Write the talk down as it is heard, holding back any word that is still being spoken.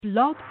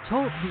Blog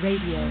Talk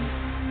Radio.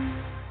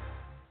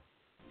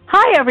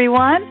 Hi,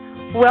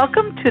 everyone.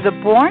 Welcome to the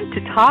Born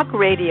to Talk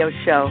radio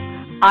show.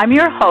 I'm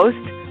your host,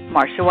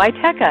 Marsha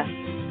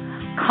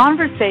Waiteka.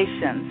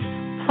 Conversations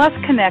plus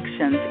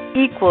connections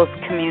equals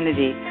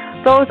community.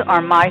 Those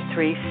are my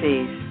 3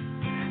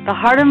 C's. The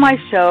heart of my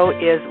show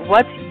is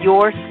what's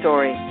your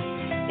story?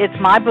 It's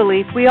my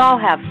belief we all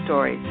have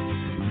stories.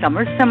 Some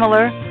are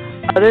similar,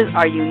 others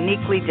are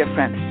uniquely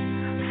different.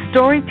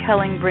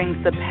 Storytelling brings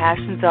the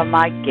passions of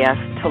my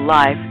guests to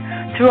life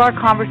through our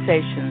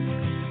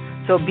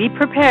conversations. So be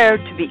prepared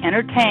to be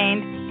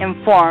entertained,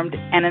 informed,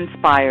 and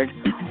inspired.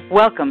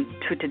 Welcome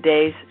to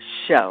today's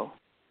show.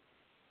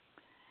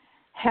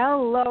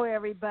 Hello,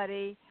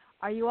 everybody.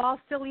 Are you all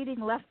still eating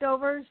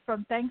leftovers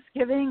from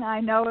Thanksgiving? I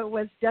know it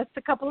was just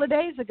a couple of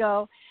days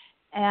ago,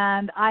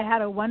 and I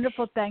had a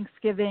wonderful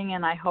Thanksgiving,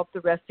 and I hope the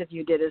rest of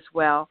you did as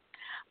well.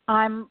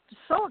 I'm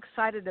so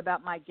excited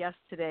about my guest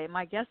today.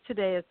 My guest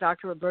today is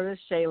Dr. Roberta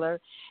Shaler,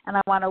 and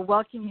I want to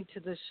welcome you to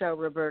the show,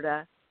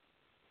 Roberta.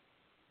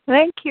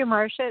 Thank you,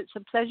 Marsha. It's a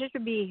pleasure to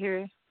be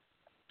here.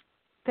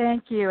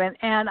 Thank you.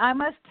 And I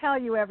must tell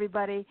you,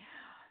 everybody,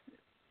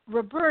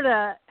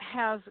 Roberta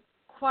has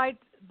quite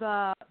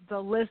the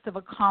list of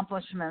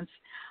accomplishments.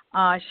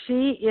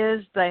 She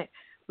is the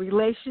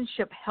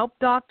relationship help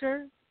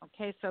doctor.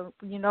 Okay, so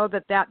you know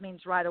that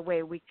means right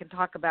away we can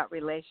talk about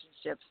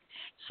relationships.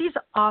 She's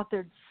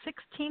authored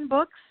 16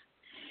 books.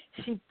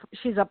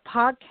 She's a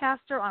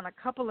podcaster on a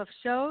couple of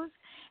shows,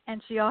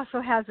 and she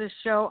also has a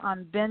show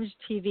on Binge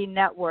TV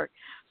Network.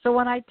 So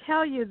when I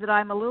tell you that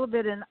I'm a little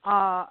bit in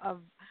awe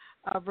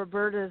of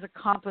Roberta's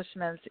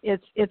accomplishments,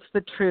 it's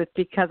the truth,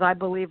 because I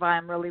believe I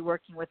am really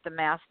working with the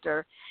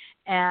master,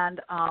 and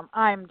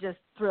I'm just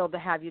thrilled to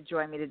have you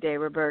join me today,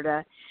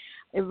 Roberta.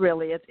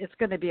 It's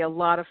going to be a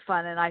lot of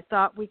fun, and I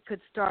thought we could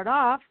start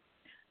off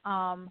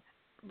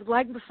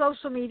like the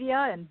social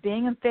media and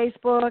being on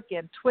Facebook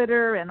and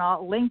Twitter and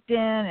all LinkedIn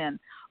and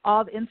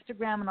all the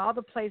Instagram and all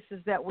the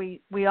places that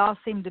we all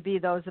seem to be,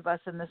 those of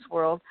us in this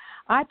world.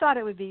 I thought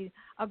it would be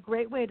a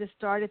great way to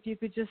start if you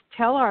could just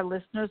tell our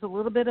listeners a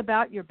little bit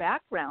about your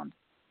background.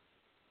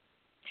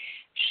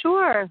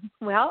 Sure.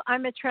 Well,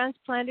 I'm a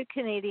transplanted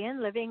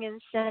Canadian living in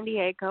San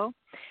Diego.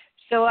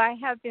 So I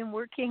have been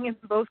working in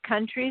both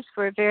countries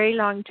for a very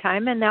long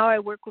time, and now I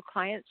work with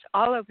clients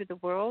all over the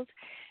world.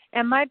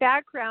 And my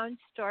background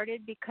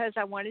started because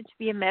I wanted to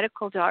be a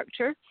medical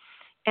doctor,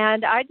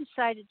 and I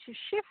decided to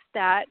shift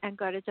that and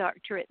got a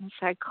doctorate in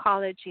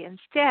psychology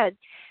instead.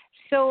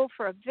 So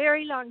for a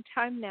very long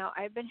time now,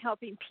 I've been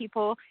helping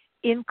people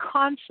in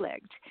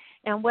conflict.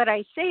 And what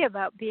I say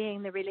about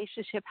being the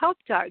relationship help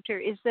doctor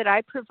is that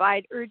I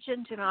provide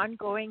urgent and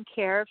ongoing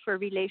care for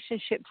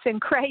relationships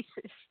in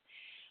crisis.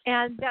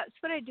 And that's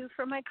what I do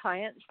for my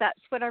clients. That's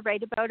what I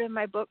write about in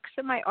my books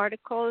and my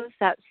articles.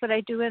 That's what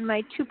I do in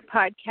my 2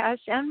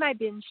 podcasts and my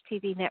Binge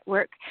TV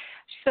network.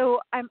 So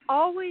I'm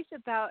always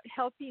about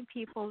helping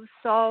people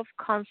solve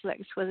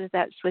conflicts, whether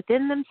that's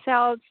within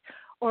themselves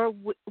or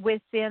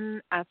within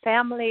a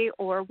family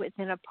or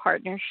within a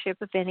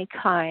partnership of any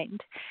kind.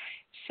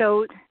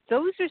 So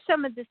those are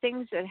some of the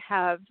things that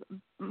have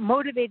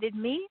motivated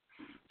me.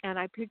 And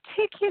I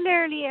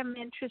particularly am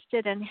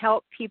interested in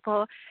help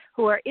people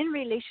who are in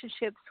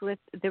relationships with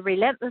the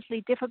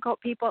relentlessly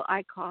difficult people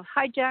I call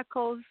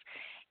hijackals.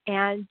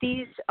 And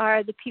these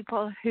are the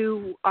people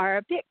who are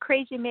a bit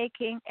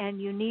crazy-making,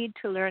 and you need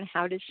to learn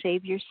how to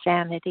save your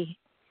sanity.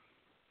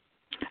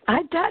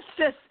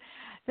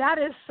 That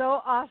is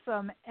so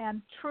awesome,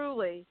 and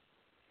truly,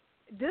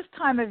 this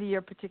time of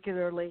year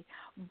particularly,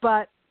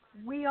 but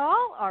we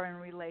all are in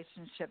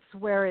relationships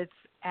where it's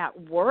at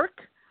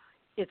work,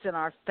 it's in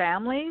our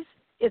families,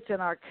 it's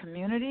in our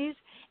communities.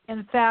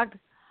 In fact,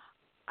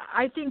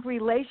 I think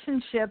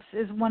relationships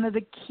is one of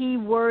the key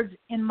words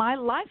in my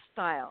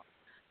lifestyle.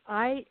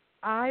 I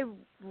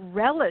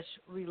relish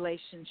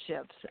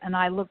relationships, and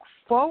I look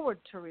forward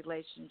to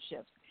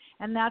relationships.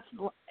 And that's,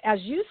 as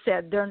you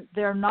said,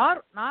 they're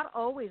not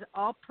always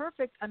all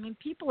perfect. I mean,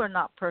 people are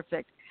not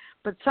perfect,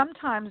 but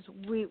sometimes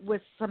we,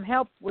 with some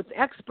help with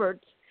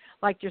experts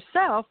like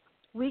yourself,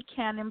 we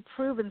can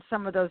improve in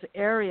some of those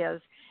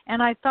areas.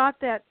 And I thought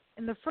that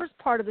in the first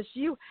part of this,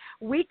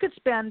 we could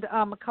spend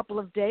a couple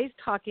of days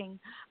talking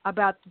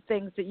about the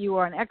things that you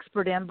are an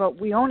expert in, but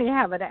we only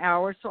have an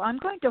hour, so I'm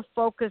going to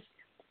focus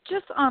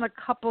just on a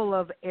couple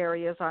of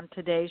areas on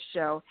today's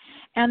show.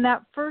 And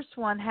that first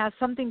one has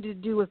something to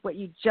do with what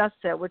you just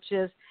said, which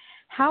is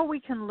how we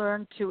can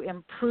learn to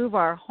improve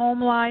our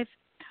home life,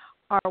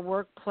 our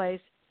workplace,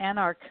 and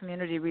our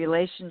community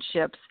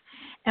relationships.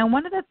 And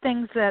one of the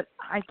things that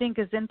I think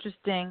is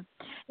interesting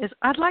is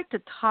I'd like to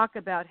talk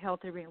about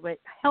healthy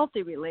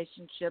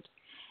relationships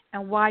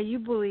and why you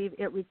believe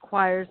it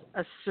requires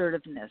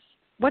assertiveness.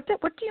 What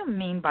do you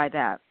mean by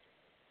that?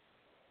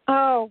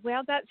 Oh,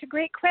 well, that's a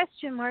great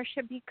question,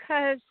 Marsha,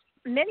 because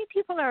many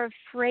people are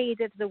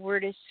afraid of the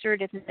word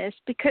assertiveness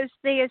because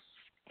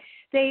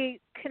they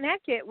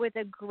connect it with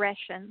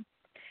aggression.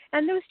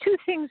 And those two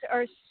things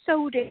are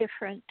so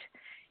different.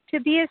 To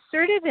be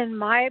assertive in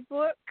my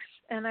books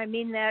and I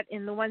mean that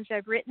in the ones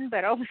I've written,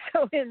 but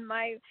also in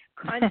my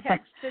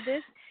context to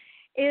this,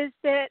 is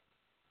that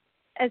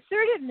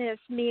assertiveness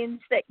means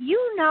that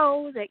you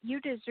know that you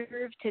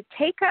deserve to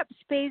take up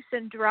space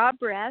and draw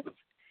breath.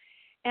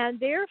 And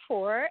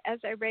therefore, as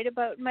I write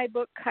about in my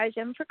book,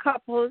 Kaizen for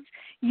Couples,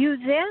 you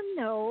then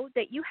know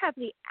that you have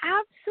the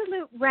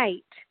absolute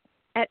right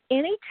at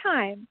any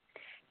time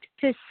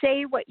to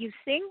say what you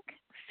think,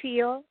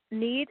 feel,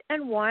 need,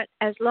 and want,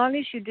 as long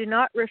as you do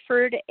not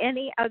refer to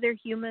any other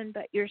human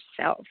but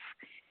yourself.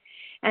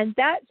 And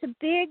that's a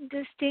big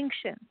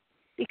distinction,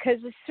 because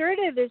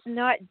assertive is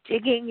not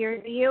digging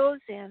your heels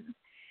in.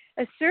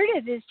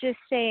 Assertive is just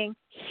saying,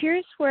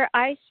 here's where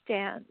I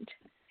stand,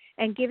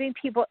 and giving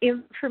people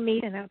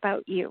information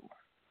about you.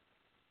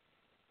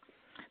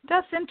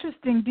 That's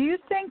interesting. Do you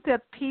think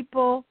that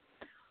people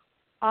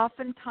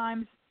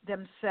oftentimes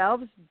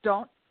themselves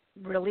don't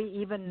really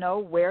even know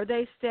where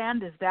they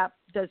stand? Does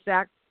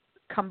that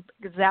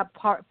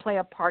play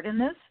a part in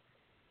this?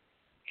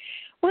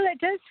 Well, it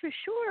does for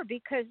sure,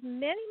 because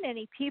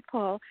many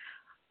people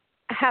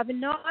have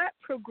not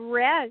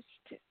progressed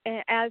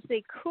as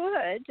they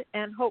could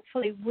and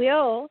hopefully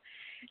will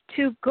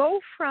to go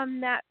from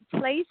that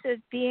place of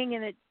being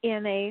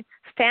in a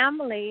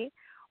family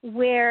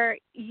where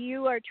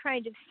you are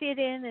trying to fit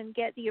in and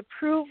get the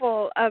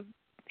approval of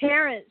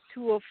parents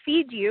who will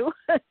feed you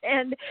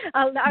and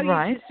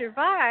allow you to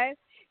survive,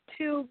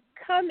 to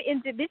come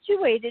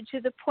individuated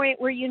to the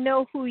point where you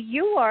know who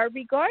you are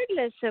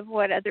regardless of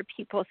what other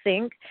people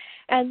think,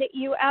 and that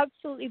you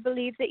absolutely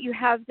believe that you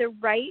have the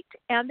right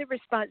and the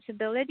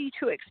responsibility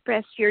to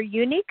express your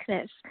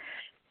uniqueness.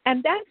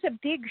 And that's a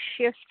big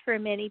shift for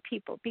many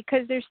people,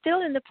 because they're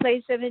still in the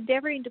place of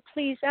endeavoring to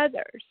please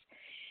others.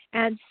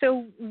 And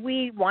so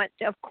we want,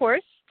 of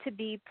course, to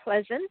be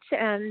pleasant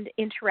and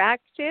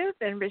interactive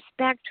and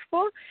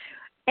respectful,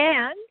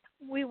 and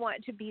we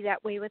want to be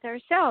that way with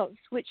ourselves,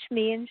 which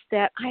means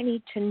that I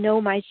need to know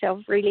myself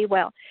really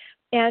well.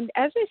 And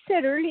as I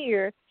said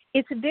earlier,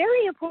 it's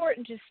very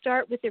important to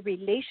start with the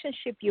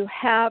relationship you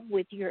have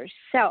with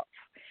yourself.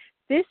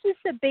 This is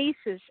the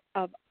basis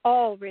of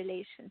all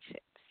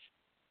relationships.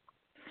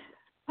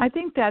 I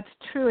think that's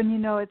true,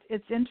 and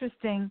it's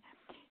interesting.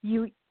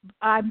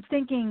 I'm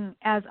thinking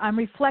as I'm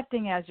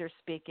reflecting as you're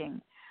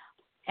speaking,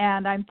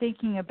 and I'm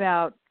thinking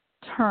about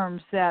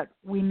terms that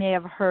we may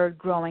have heard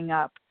growing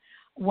up.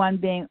 One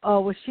being, oh,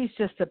 well, she's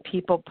just a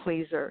people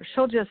pleaser.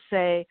 She'll just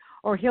say,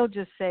 or he'll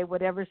just say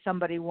whatever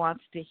somebody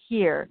wants to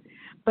hear,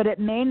 but it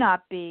may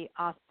not be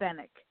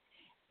authentic.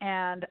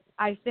 And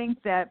I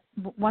think that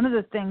one of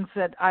the things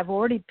that I've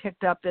already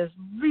picked up is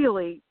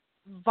really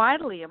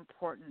vitally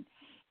important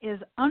is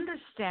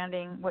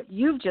understanding what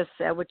you've just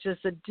said, which is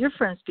the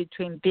difference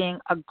between being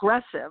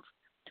aggressive,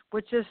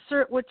 which is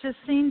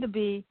seen to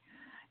be,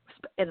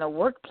 in the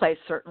workplace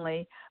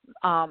certainly,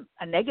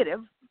 a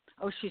negative.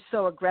 Oh, she's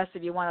so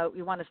aggressive, you want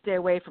to stay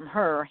away from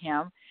her or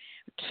him,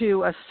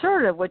 to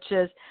assertive, which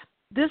is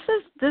this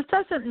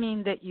doesn't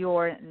mean that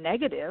you're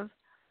negative.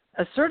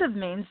 Assertive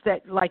means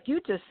that, like you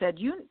just said,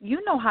 you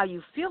know how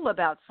you feel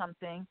about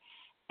something,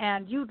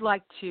 and you'd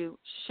like to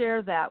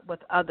share that with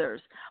others.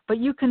 But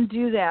you can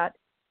do that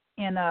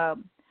in a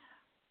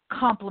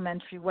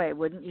complimentary way,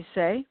 wouldn't you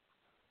say?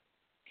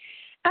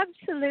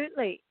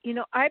 Absolutely.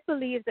 I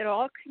believe that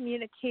all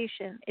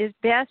communication is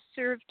best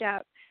served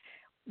up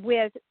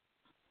with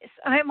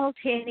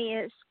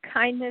simultaneous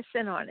kindness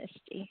and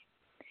honesty,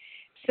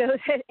 so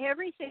that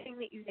everything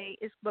that you say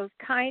is both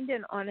kind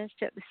and honest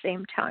at the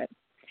same time.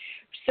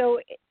 So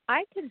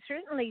I can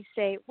certainly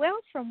say, well,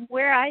 from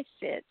where I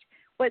sit,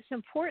 what's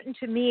important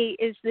to me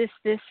is this,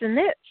 and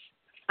this.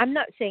 I'm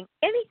not saying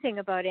anything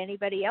about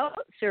anybody else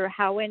or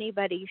how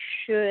anybody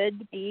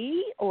should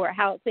be or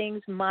how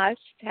things must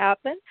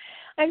happen.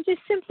 I'm just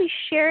simply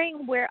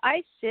sharing where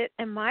I sit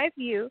and my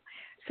view,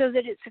 so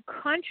that it's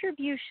a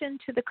contribution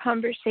to the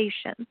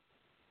conversation.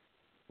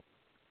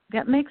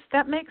 That makes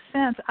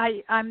sense.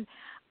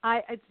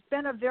 It's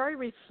been a very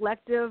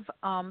reflective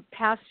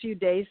past few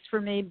days for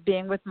me,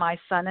 being with my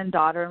son and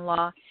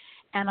daughter-in-law,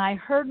 and I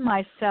heard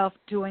myself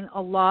doing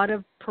a lot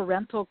of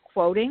parental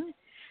quoting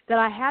that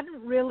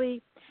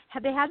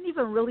they hadn't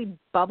even really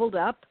bubbled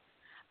up,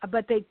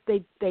 but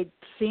they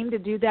seemed to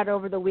do that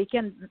over the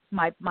weekend.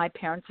 My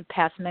parents had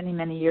passed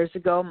many years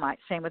ago.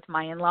 Same with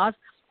my in-laws.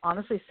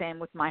 Honestly, same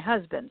with my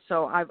husband.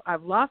 So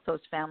I've lost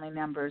those family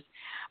members.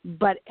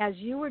 But as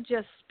you were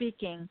just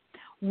speaking,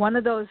 one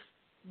of those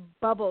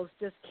bubbles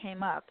just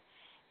came up,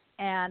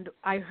 and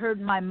I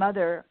heard my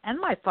mother and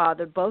my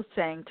father both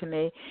saying to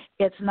me,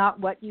 it's not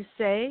what you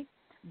say,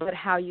 but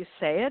how you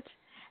say it.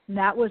 And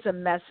that was a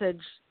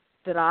message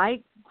that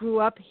I grew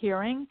up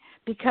hearing,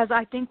 because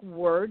I think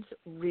words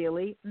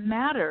really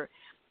matter.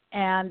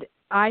 And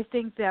I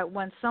think that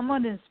when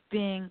someone is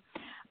being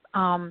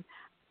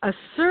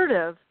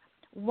assertive,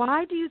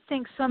 why do you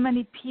think so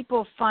many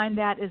people find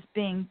that as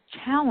being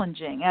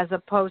challenging as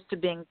opposed to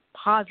being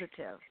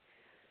positive?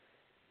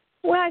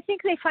 Well, I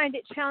think they find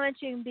it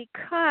challenging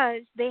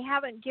because they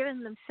haven't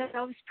given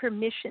themselves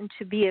permission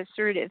to be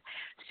assertive.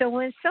 So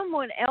when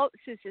someone else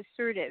is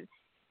assertive,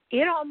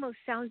 it almost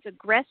sounds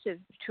aggressive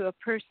to a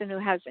person who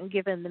hasn't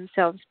given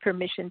themselves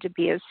permission to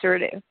be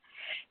assertive.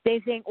 They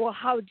think, well,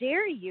 how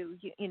dare you?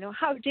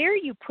 How dare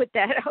you put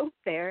that out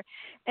there?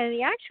 And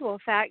the actual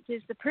fact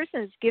is the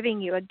person is giving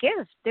you a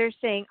gift. They're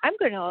saying, I'm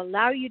going to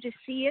allow you to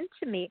see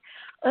into me.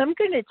 I'm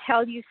going to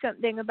tell you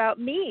something about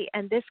me.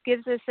 And this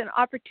gives us an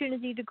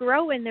opportunity to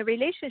grow in the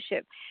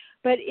relationship.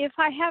 But if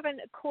I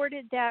haven't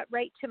accorded that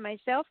right to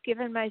myself,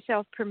 given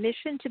myself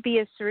permission to be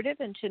assertive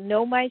and to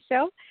know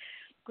myself,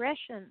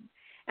 aggression.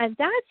 And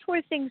that's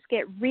where things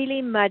get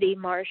really muddy,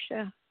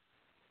 Marcia.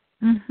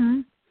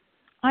 Mhm.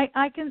 I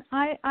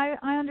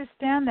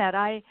understand that.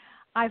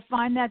 I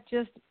find that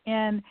just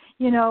in,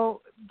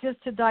 just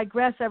to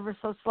digress ever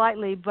so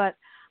slightly, but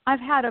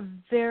I've had a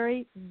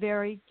very,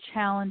 very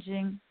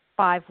challenging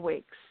 5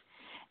 weeks.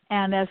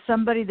 And as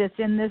somebody that's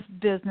in this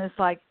business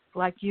like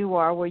you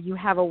are, where you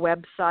have a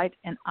website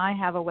and I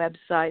have a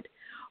website,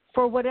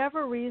 for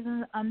whatever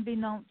reason,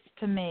 unbeknownst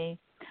to me,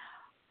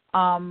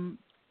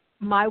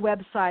 my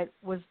website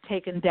was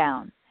taken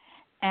down.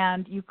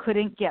 And you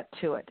couldn't get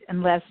to it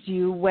unless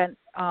you went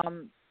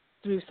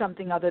through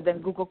something other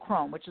than Google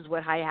Chrome, which is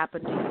what I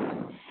happen to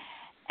use.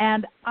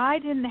 And I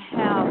didn't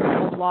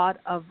have a lot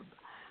of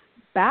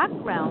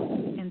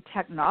background in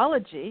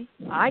technology.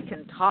 I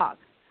can talk.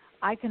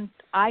 I can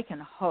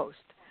host.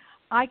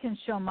 I can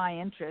show my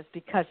interest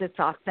because it's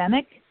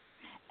authentic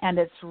and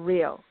it's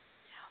real.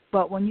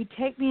 But when you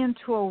take me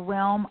into a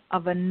realm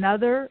of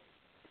another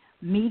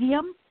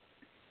medium,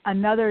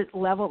 another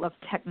level of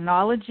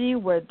technology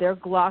where their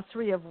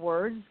glossary of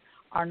words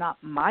are not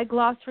my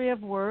glossary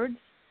of words,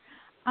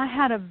 I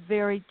had a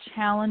very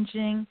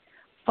challenging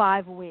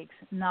 5 weeks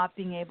not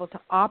being able to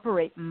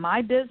operate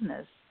my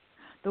business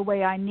the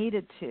way I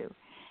needed to.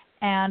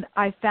 And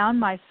I found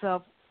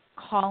myself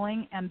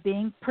calling and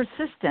being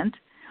persistent,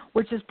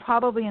 which is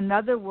probably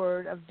another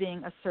word of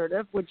being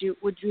assertive. Would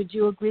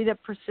you agree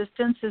that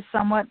persistence is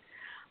somewhat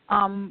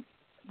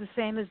the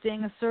same as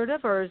being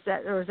assertive, or is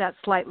that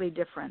slightly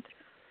different?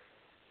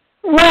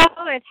 Well,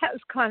 it has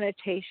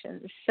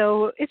connotations,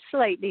 so it's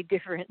slightly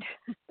different.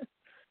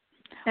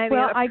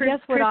 I guess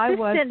what I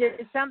was... Persistent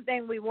is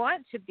something we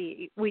want to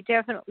be. We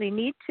definitely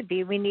need to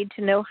be. We need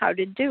to know how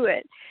to do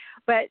it.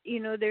 But,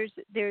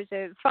 there's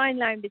a fine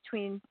line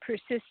between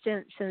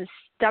persistence and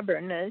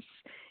stubbornness.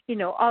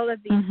 All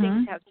of these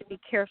things have to be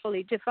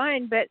carefully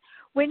defined. But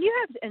when you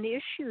have an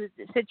issue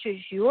such as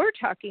you're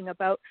talking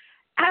about,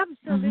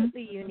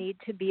 absolutely you need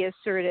to be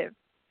assertive.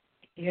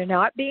 You're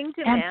not being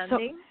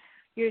demanding.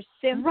 You're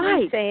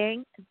simply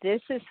saying,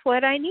 this is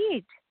what I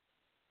need.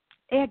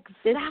 Exactly.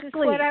 This is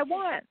what I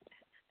want.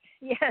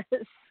 Yes.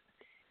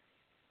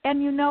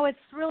 And it's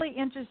really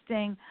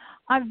interesting.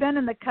 I've been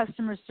in the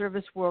customer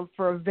service world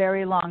for a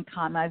very long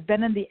time. I've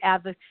been in the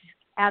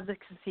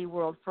advocacy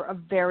world for a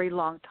very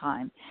long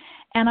time.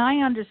 And I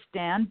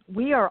understand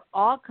we are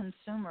all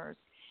consumers.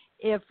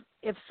 If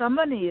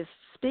somebody is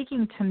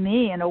speaking to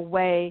me in a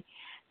way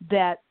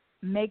that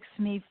makes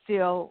me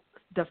feel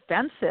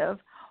defensive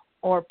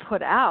or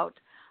put out,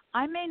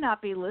 I may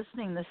not be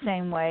listening the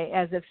same way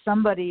as if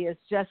somebody is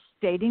just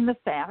stating the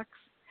facts,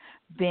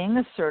 being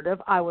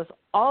assertive. I was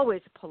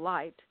always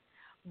polite,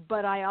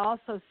 but I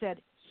also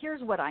said,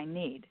 here's what I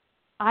need.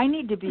 I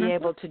need to be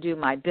able to do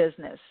my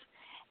business.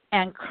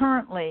 And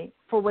currently,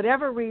 for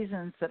whatever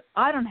reasons that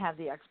I don't have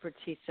the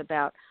expertise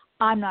about,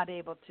 I'm not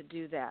able to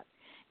do that.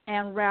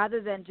 And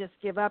rather than just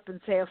give up and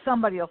say, oh,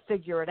 somebody will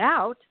figure it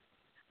out,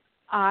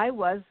 I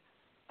was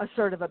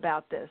assertive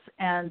about this.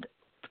 And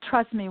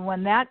trust me,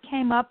 when that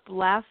came up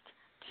last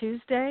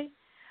Tuesday,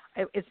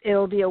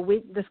 it'll be a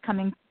week that's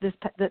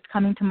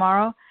coming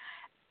tomorrow.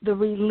 The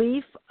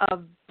relief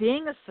of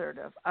being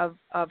assertive,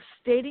 of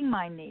stating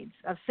my needs,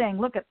 of saying,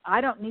 look,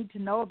 I don't need to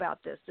know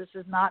about this. This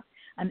is not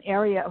an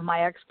area of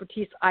my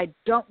expertise. I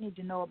don't need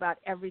to know about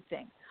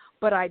everything,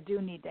 but I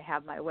do need to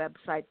have my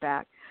website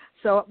back.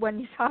 So when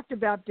you talked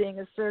about being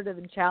assertive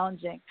and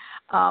challenging,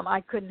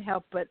 I couldn't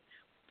help but,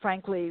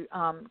 frankly,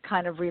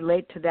 kind of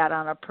relate to that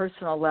on a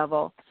personal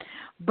level.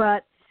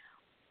 But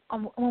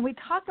when we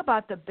talk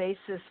about the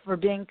basis for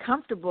being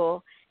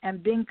comfortable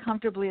and being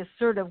comfortably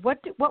assertive,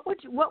 what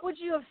would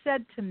you have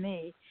said to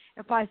me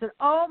if I said,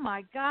 "Oh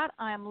my God,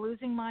 I am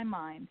losing my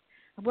mind"?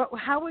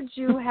 How would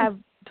you have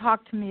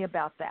talked to me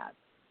about that?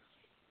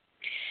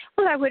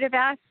 Well, I would have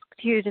asked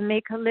you to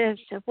make a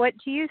list of what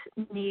do you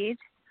need,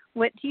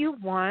 what do you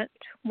want,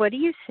 what are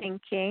you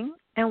thinking,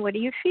 and what are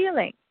you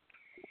feeling.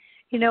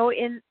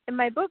 In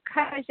my book,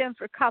 Kaizen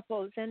for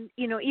Couples, and,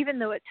 even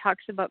though it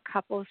talks about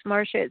couples,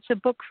 Marcia, it's a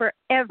book for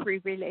every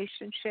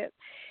relationship.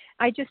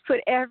 I just put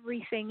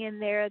everything in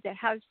there that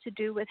has to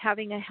do with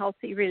having a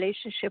healthy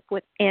relationship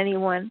with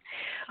anyone.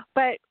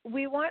 But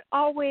we want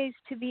always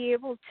to be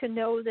able to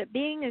know that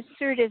being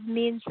assertive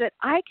means that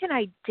I can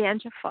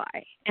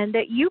identify, and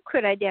that you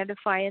could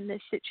identify in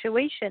this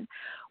situation,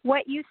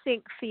 what you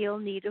think, feel,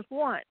 need, or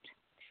want.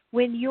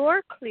 When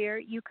you're clear,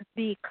 you could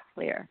be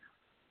clear.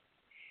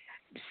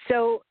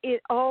 So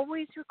it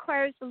always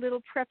requires a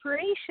little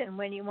preparation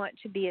when you want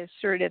to be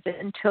assertive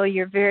until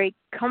you're very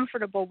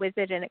comfortable with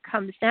it and it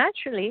comes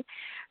naturally,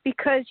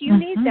 because you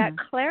need that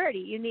clarity.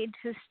 You need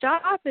to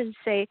stop and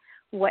say,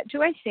 what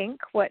do I think?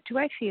 What do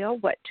I feel?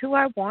 What do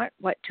I want?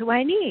 What do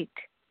I need?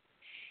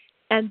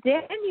 And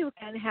then you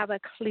can have a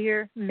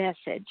clear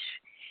message.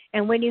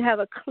 And when you have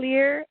a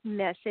clear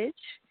message,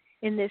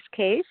 in this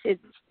case,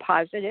 it's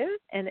positive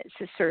and it's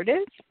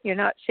assertive. You're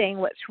not saying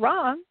what's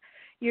wrong.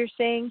 You're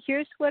saying,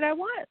 here's what I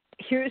want.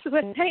 Here's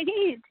what I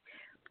need.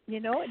 You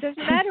know, it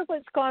doesn't matter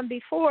what's gone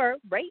before.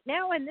 Right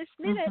now, in this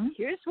minute,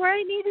 here's where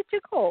I needed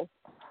to go.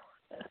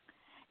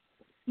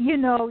 You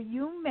know,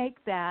 you make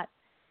that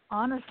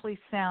honestly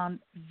sound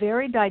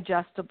very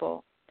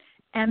digestible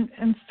and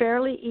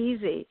fairly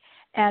easy.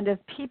 And if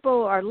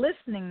people are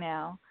listening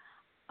now,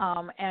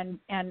 and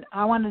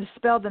I wanted to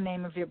spell the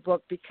name of your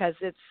book because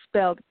it's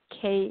spelled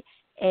Kaizen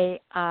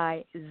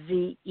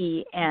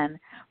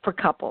for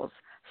couples.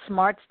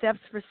 Smart Steps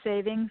for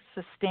Saving,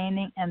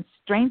 Sustaining, and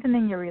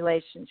Strengthening Your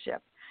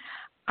Relationship.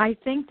 I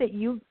think that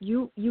you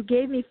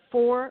gave me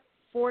four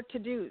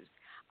to-dos.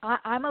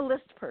 I'm a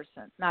list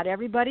person. Not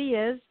everybody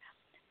is.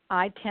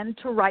 I tend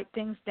to write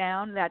things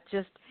down. That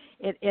just,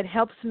 it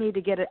helps me to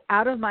get it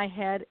out of my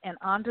head and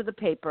onto the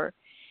paper.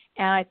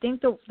 And I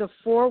think the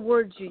 4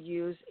 words you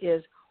use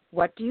is,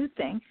 what do you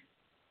think?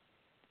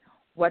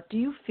 What do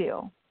you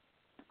feel?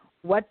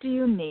 What do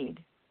you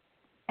need?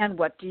 And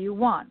what do you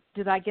want?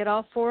 Did I get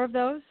all 4 of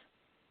those?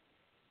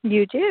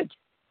 You did.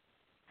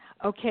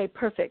 Okay,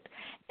 perfect.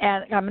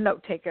 And I'm a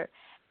note taker.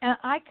 And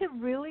I could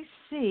really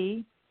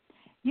see,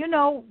 you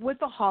know, with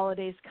the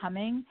holidays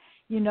coming,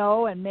 you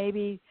know, and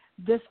maybe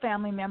this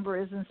family member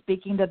isn't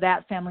speaking to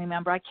that family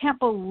member. I can't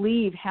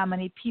believe how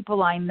many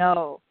people I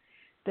know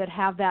that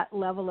have that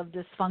level of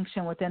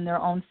dysfunction within their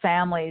own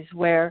families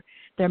where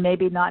they're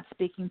maybe not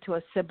speaking to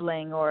a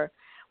sibling or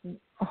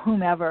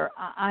whomever.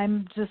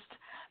 I'm just,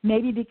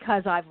 maybe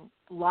because I've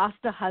lost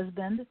a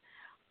husband,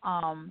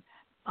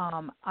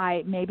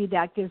 maybe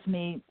that gives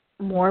me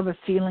more of a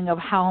feeling of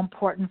how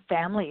important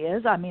family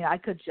is. I mean, I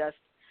could just,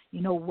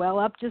 you know, well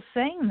up just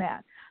saying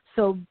that.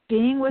 So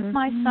being with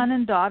my son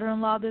and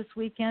daughter-in-law this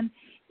weekend,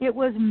 it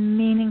was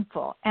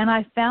meaningful. And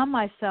I found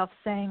myself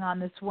saying on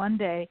this one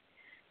day,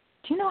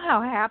 do you know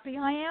how happy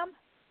I am?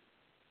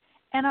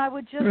 And I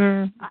would just,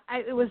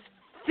 it was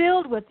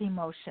filled with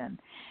emotion.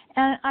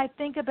 And I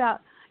think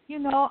about, you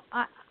know,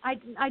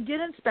 I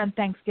didn't spend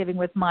Thanksgiving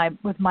with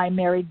my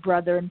married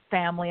brother and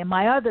family, and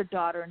my other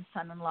daughter and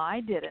son-in-law, I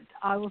didn't.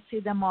 I will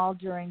see them all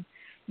during,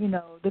 you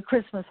know, the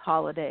Christmas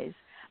holidays.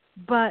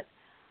 But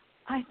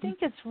I think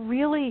it's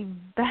really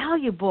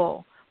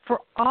valuable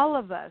for all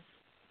of us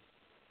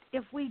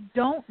if we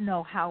don't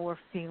know how we're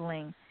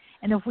feeling,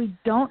 and if we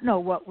don't know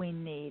what we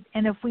need,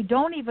 and if we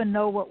don't even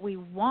know what we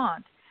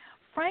want.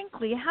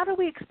 Frankly, how do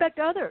we expect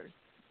others?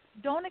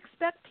 Don't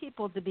expect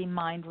people to be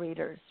mind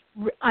readers.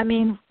 I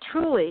mean,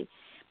 truly,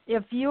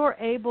 if you're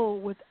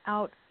able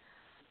without,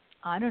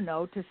 I don't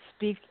know, to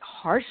speak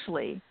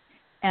harshly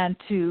and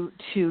to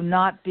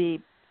not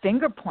be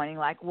finger pointing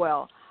like,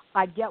 well,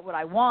 I'd get what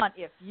I want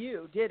if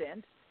you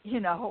didn't, you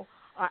know,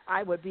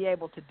 I would be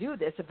able to do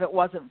this if it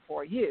wasn't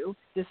for you.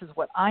 This is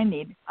what I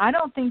need. I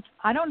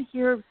don't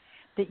hear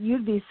that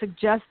you'd be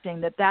suggesting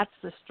that that's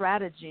the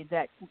strategy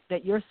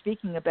that you're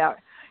speaking about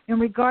in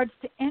regards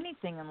to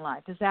anything in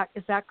life. Is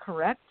that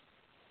correct?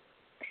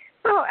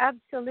 Oh,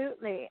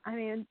 absolutely. I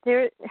mean,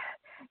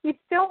 you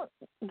don't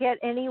get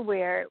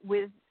anywhere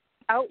with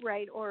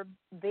outright or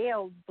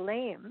veiled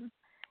blame.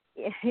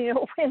 You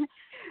know, when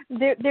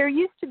there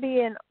used to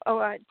be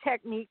a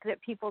technique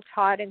that people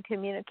taught in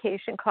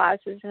communication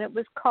classes, and it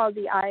was called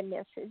the I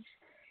message.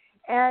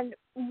 And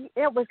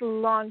it was a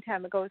long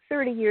time ago,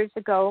 30 years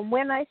ago. And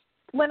when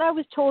I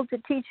was told to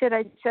teach it,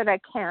 I said, I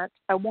can't,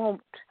 I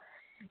won't.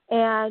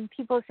 And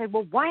people said,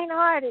 well, why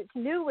not? It's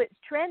new, it's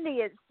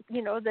trendy, it's,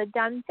 you know, the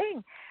done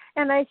thing.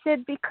 And I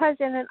said, because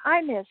in an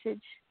I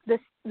message,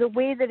 the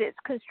way that it's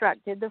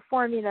constructed, the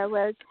formula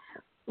was,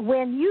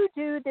 when you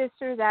do this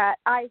or that,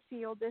 I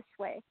feel this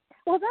way.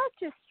 Well, that's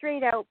just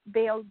straight out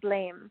veiled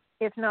blame,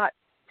 if not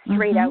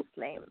straight out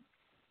blame.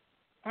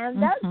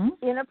 And that's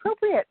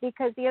inappropriate,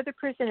 because the other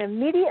person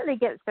immediately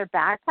gets their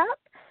back up.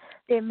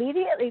 They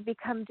immediately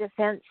become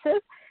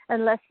defensive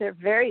unless they're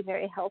very,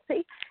 very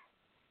healthy.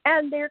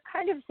 And they're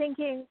kind of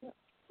thinking,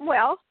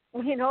 well,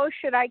 you know,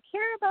 should I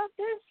care about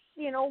this?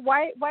 You know,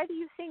 why do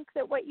you think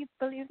that what you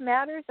believe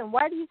matters, and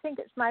why do you think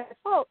it's my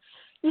fault?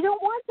 You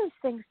don't want those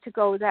things to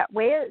go that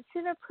way. It's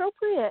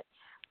inappropriate.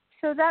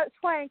 So that's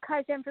why in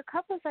Kaizen for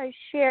Couples I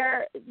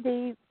share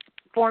the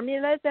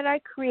formula that I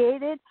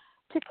created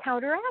to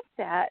counteract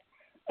that.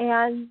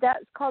 And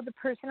that's called the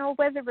personal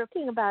weather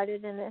report. About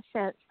it in a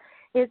sense.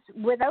 It's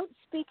without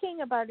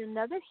speaking about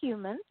another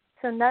human.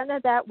 So none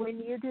of that when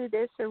you do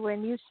this or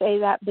when you say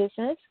that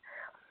business.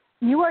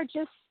 You are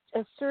just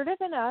assertive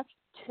enough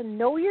to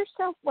know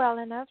yourself well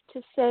enough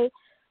to say,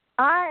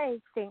 I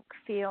think,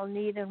 feel,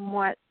 need, and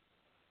want.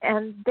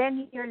 And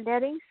then you're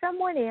letting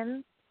someone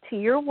in to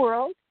your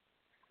world,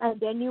 and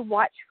then you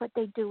watch what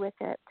they do with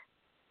it.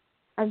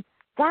 And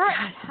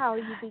that's how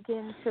you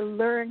begin to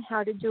learn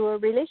how to do a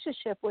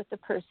relationship with the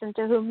person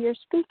to whom you're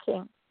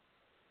speaking.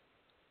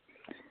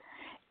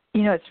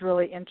 You know, it's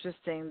really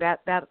interesting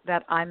that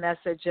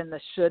iMessage and the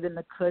should and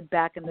the could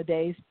back in the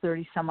days,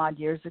 30 some odd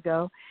years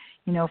ago.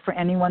 You know, for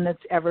anyone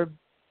that's ever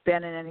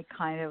been in any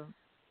kind of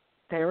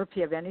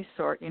therapy of any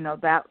sort, you know,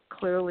 that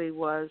clearly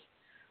was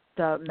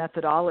the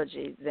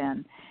methodology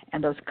then,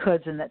 and those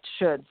coulds and that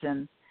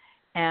shoulds.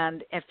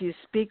 And if you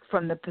speak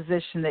from the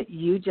position that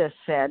you just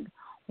said,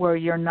 where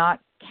you're not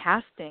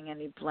casting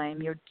any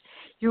blame,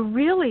 you're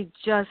really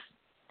just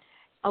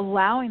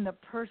allowing the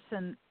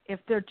person, if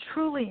they're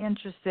truly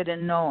interested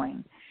in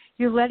knowing,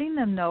 you're letting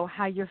them know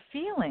how you're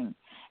feeling.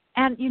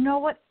 And you know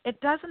what?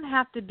 It doesn't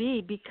have to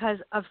be because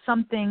of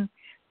something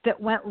that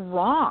went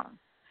wrong.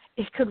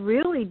 It could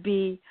really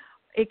be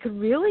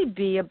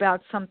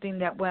about something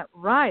that went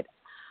right.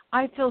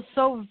 I feel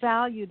so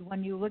valued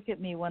when you look at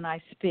me when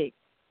I speak.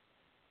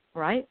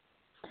 Right?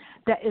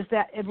 Let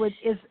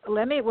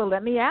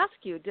me ask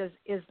you,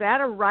 is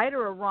that a right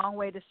or a wrong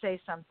way to say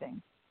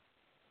something?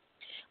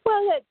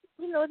 Well,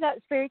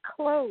 that's very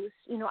close.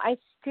 I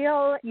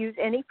still use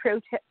any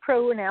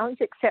pronouns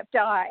except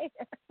I.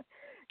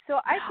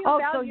 So I feel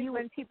valued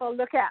when people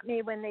look at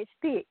me when they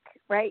speak,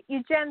 right?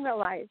 You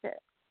generalize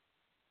it.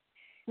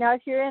 Now,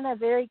 if you're in a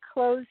very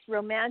close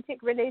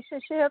romantic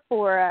relationship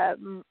or a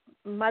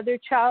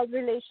mother-child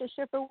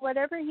relationship or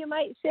whatever, you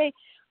might say,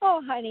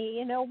 oh,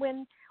 honey,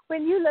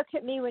 when you look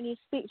at me, when you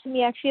speak to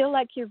me, I feel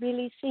like you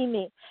really see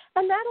me.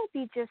 And that'll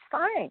be just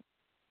fine,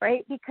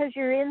 right? Because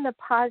you're in the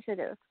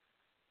positive.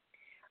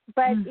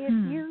 But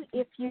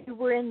if you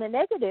were in the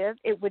negative,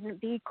 it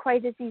wouldn't be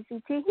quite as easy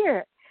to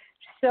hear.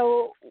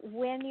 So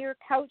when you're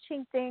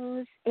couching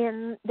things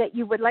in that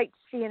you would like to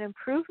see an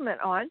improvement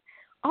on,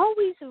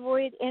 always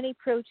avoid any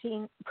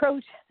pronoun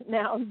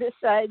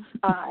besides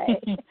I.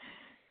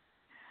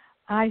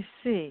 I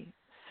see.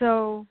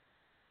 So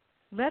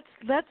let's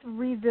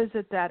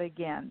revisit that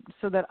again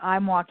so that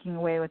I'm walking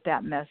away with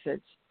that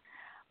message.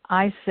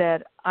 I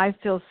said, I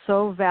feel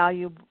so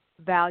valued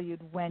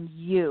when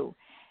you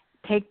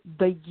take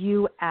the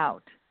you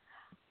out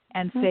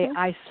and say,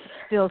 I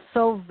feel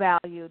so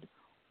valued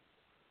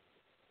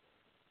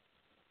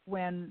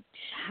when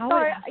I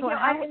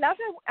love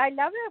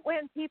it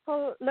when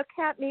people look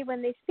at me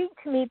when they speak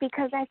to me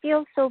because I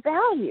feel so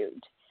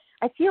valued.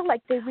 I feel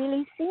like they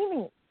really see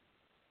me.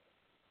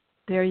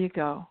 There you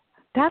go.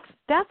 That's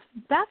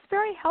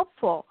very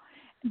helpful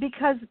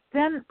because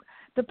then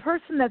the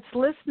person that's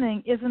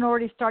listening isn't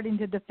already starting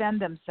to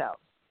defend themselves.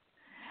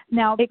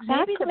 Now,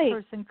 exactly.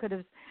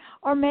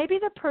 Maybe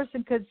the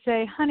person could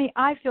say, honey,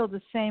 I feel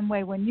the same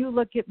way. When you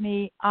look at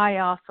me, I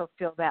also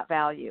feel that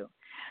value.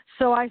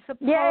 So I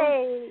suppose,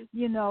 yay.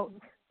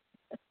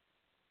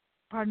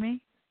 Pardon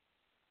me?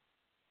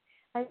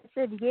 I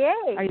said,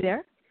 yay. Are you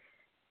there?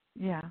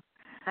 Yeah.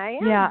 I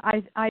am. Yeah,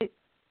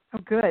 oh,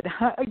 good.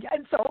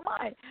 And so am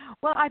I.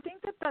 Well, I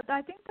think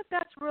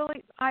that's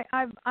really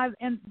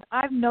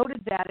I've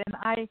noted that, and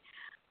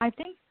I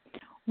think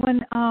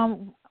when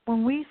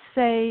we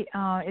say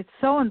it's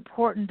so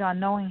important on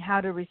knowing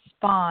how to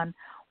respond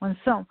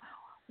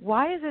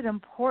why is it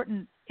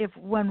important if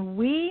when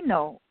we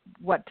know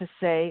what to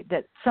say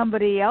that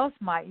somebody else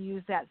might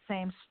use that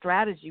same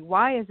strategy?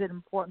 Why is it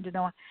important to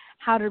know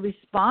how to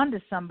respond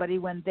to somebody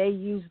when they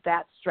use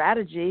that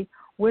strategy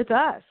with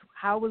us?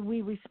 How would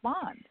we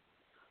respond?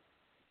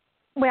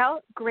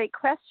 Well, great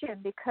question,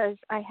 because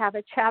I have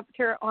a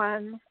chapter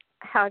on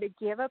how to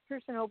give a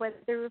personal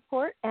weather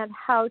report and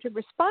how to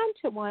respond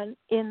to one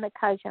in the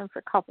Kaizen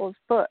for Couples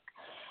book.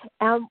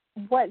 And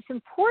what's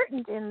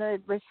important in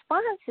the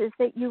response is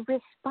that you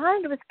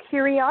respond with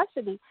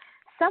curiosity.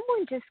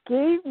 Someone just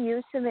gave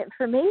you some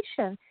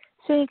information,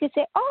 so you could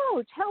say,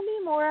 oh, tell me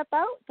more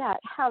about that.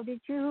 How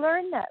did you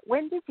learn that?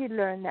 When did you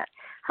learn that?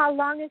 How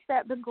long has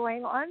that been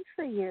going on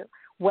for you?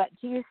 What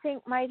do you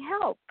think might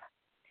help?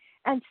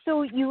 And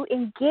so you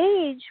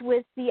engage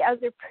with the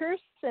other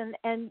person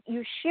and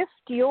you shift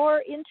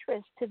your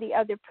interest to the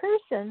other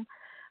person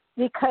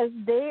because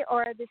they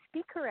are the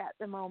speaker at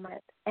the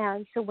moment.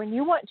 And so when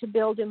you want to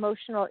build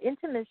emotional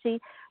intimacy,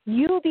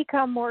 you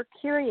become more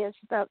curious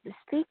about the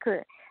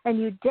speaker, and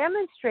you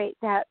demonstrate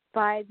that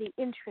by the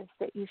interest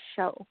that you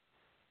show.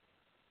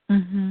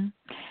 Mm-hmm.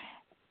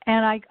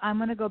 And I'm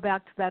going to go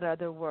back to that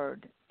other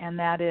word, and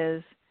that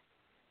is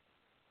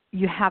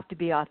you have to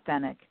be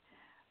authentic.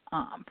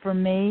 For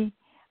me,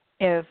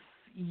 if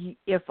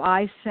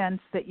I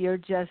sense that you're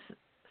just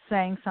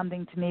saying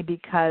something to me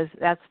because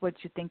that's what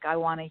you think I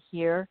want to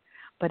hear,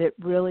 but it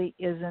really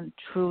isn't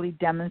truly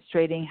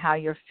demonstrating how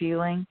you're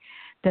feeling,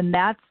 then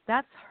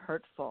that's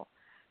hurtful.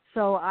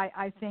 So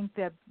I think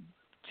that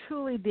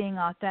truly being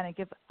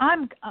authentic,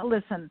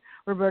 listen,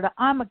 Roberta,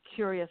 I'm a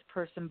curious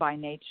person by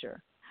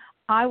nature.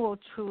 I will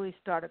truly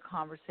start a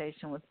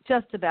conversation with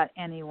just about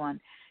anyone,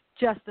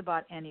 just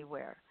about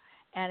anywhere.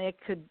 And it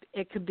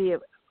could be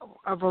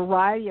a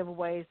variety of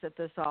ways that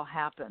this all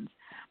happens.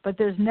 But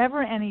there's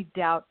never any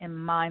doubt in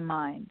my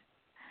mind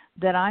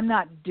that I'm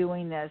not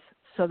doing this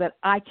so that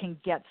I can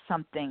get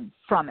something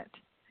from it.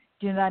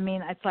 Do you know what I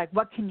mean? It's like,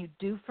 what can you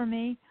do for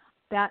me?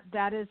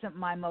 That isn't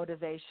my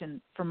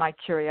motivation for my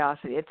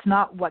curiosity. It's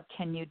not what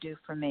can you do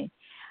for me.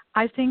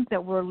 I think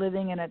that we're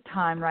living in a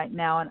time right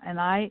now, and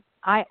I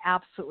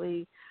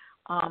absolutely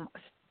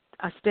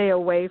stay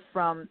away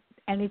from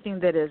anything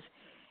that is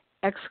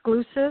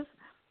exclusive,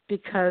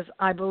 because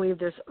I believe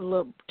there's a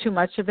little too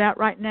much of that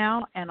right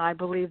now, and I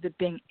believe that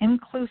being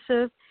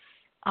inclusive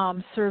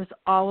serves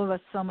all of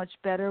us so much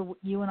better.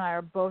 You and I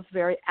are both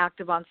very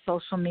active on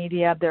social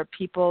media. There are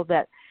people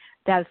that's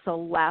the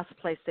last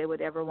place they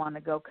would ever want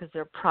to go, because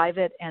they're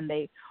private and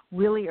they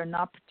really are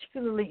not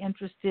particularly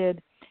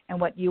interested in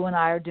what you and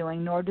I are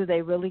doing, nor do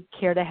they really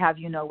care to have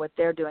you know what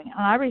they're doing.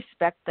 And I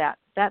respect that.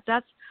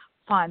 That's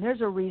fine.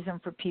 There's a reason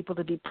for people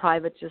to be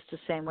private just the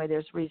same way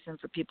there's reason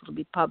for people to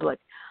be public.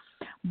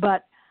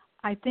 But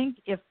I think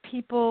if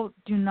people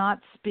do not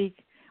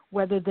speak,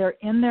 whether they're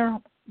in their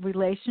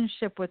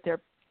relationship with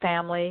their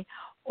family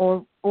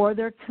or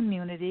their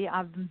community,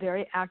 I've been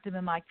very active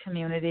in my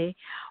community,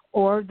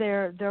 or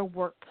their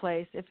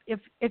workplace,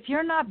 if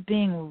you're not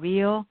being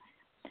real,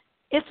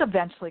 it's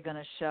eventually going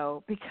to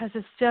show, because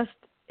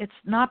it's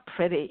not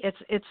pretty.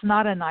 It's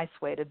not a nice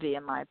way to be,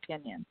 in my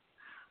opinion.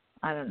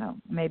 I don't know.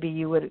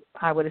 Maybe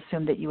I would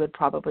assume that you would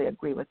probably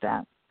agree with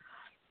that.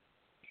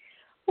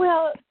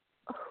 Well,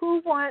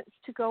 who wants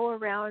to go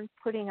around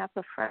putting up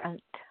a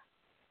front?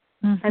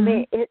 Mm-hmm. I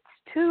mean, it's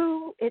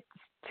too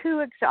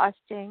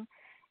exhausting.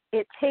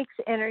 It takes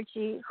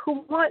energy.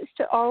 Who wants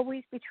to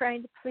always be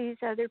trying to please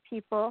other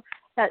people?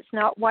 That's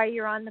not why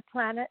you're on the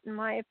planet, in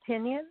my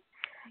opinion.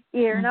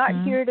 You're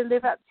not here to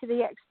live up to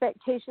the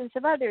expectations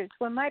of others.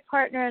 When my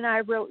partner and I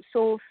wrote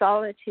Soul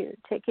Solitude,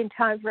 taking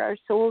time for our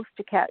souls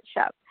to catch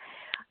up,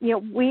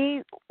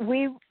 we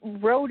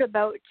wrote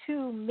about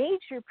two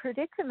major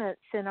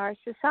predicaments in our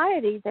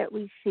society that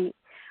we see.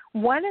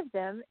 One of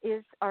them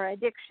is our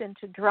addiction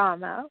to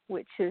drama,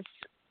 which is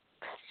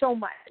so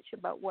much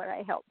about what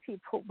I help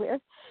people with.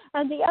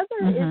 And the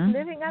other is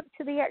living up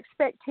to the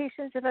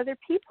expectations of other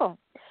people.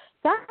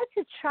 That's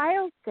a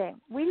child thing.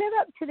 We live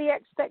up to the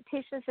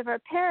expectations of our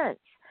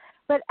parents.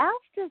 But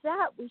after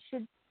that, we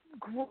should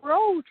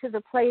grow to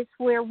the place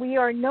where we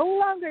are no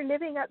longer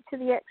living up to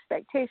the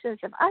expectations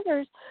of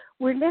others.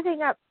 We're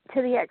living up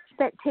to the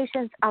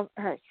expectations of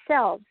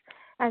ourselves.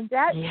 And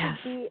that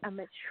should be a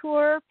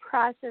mature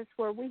process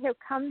where we have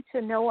come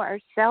to know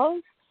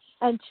ourselves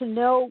and to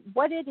know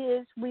what it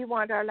is we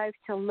want our life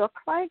to look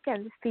like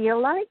and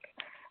feel like.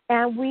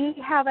 And we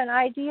have an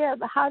idea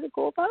of how to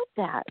go about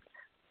that.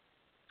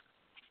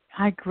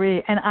 I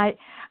agree. And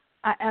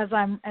as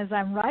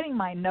I'm writing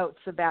my notes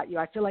about you,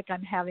 I feel like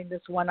I'm having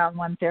this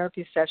one-on-one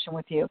therapy session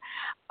with you.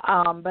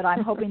 But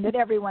I'm hoping that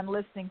everyone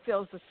listening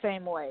feels the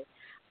same way.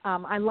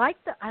 I like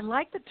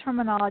the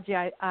terminology.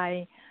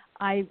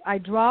 I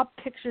draw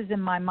pictures in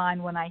my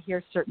mind when I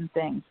hear certain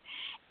things.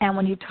 And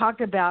when you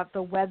talk about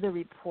the weather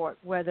report,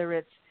 whether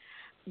it's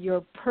your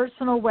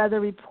personal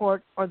weather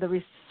report or the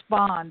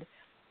respond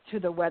to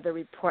the weather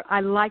report, I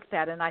like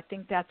that. And I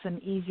think that's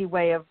an easy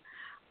way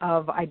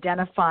of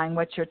identifying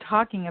what you're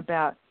talking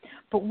about.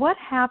 But what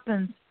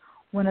happens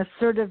when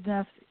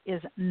assertiveness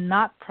is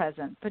not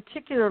present,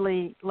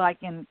 particularly like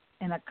in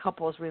a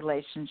couple's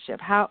relationship?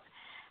 How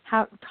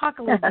talk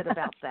a little bit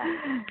about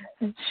that.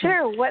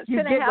 Sure. What's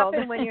going to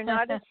happen when you're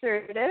not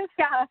assertive?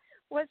 Yeah.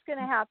 What's going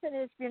to happen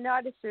is if you're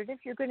not assertive,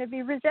 you're going to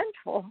be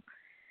resentful,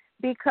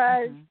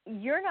 because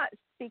you're not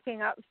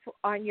speaking up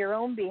on your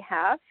own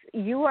behalf.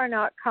 You are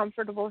not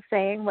comfortable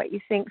saying what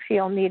you think,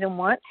 feel, need, and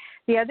want.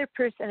 The other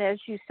person, as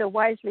you so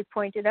wisely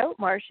pointed out,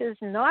 Marcia, is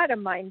not a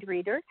mind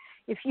reader.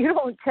 If you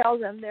don't tell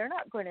them, they're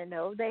not going to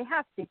know. They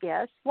have to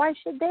guess. Why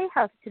should they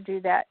have to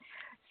do that?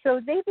 So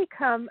they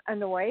become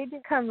annoyed,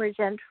 become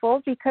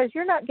resentful, because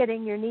you're not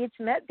getting your needs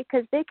met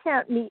because they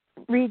can't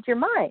read your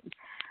mind.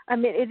 I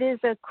mean, it is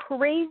a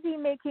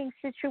crazy-making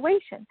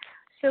situation.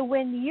 So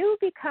when you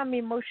become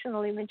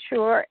emotionally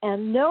mature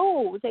and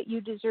know that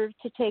you deserve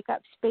to take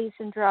up space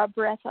and draw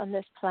breath on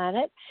this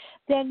planet,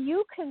 then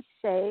you can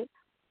say,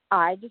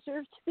 I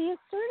deserve to be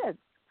assertive.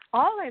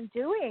 All I'm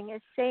doing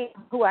is saying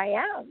who I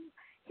am.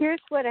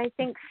 Here's what I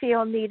think,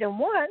 feel, need, and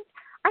want.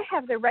 I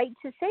have the right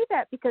to say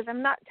that because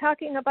I'm not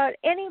talking about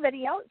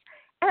anybody else,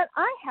 and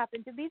I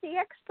happen to be the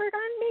expert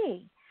on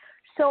me.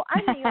 So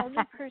I'm the only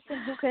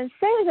person who can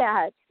say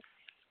that.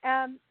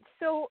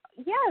 So,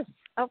 yes,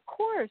 of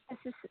course, this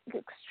is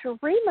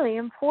extremely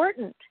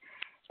important.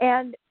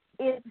 And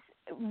it's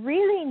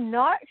really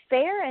not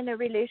fair in a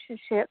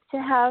relationship to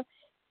have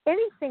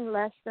anything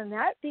less than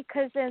that,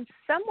 because then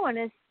someone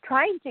is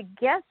trying to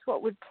guess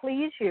what would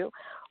please you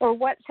or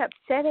what's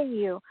upsetting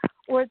you,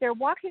 or they're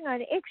walking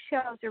on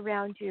eggshells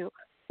around you,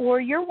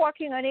 or you're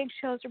walking on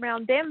eggshells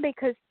around them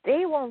because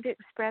they won't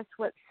express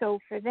what's so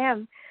for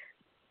them.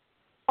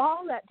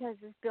 All that does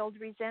is build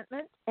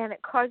resentment, and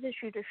it causes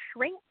you to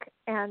shrink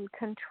and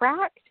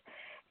contract,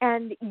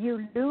 and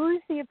you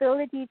lose the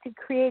ability to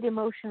create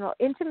emotional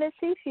intimacy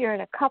if you're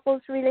in a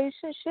couple's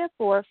relationship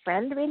or a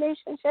friend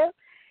relationship.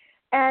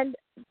 And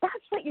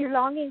that's what you're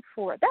longing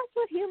for. That's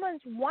what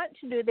humans want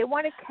to do. They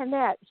want to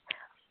connect.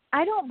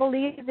 I don't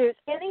believe there's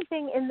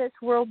anything in this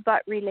world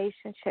but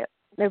relationship.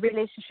 The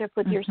relationship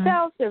with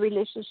yourself, the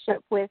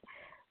relationship with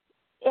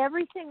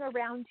everything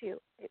around you.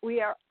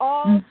 We are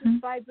all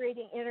just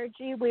vibrating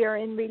energy. We are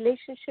in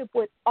relationship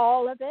with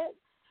all of it.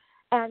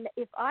 And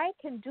if I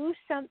can do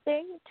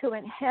something to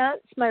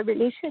enhance my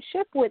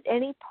relationship with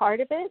any part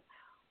of it,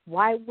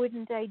 why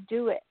wouldn't I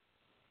do it?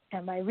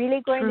 Am I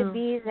really going to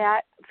be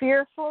that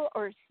fearful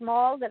or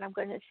small that I'm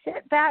going to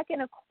sit back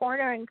in a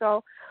corner and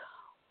go,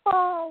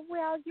 oh,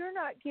 well, you're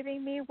not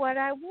giving me what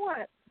I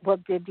want? Well,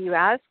 did you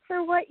ask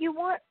for what you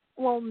want?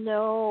 Well,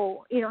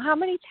 no. You know, how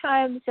many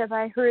times have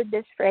I heard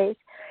this phrase,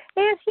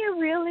 if you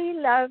really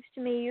loved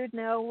me, you'd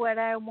know what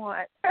I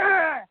want.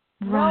 Right.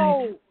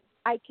 No,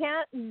 I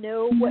can't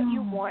know what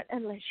you want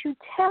unless you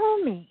tell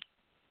me.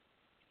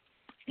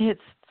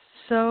 It's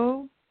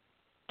so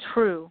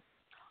true.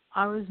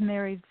 I was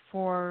married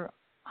for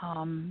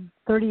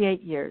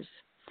 38 years.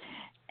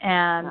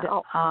 And,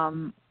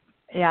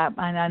 yeah,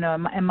 and I know,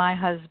 and my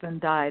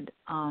husband died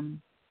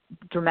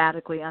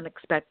dramatically,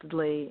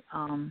 unexpectedly,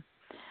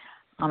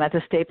 at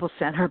the Staples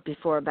Center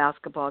before a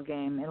basketball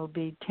game. It'll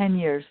be 10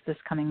 years this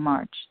coming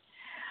March.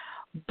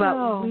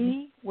 But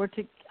we were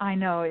I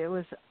know, it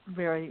was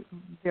very,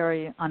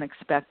 very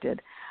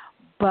unexpected.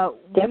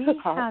 But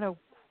difficult.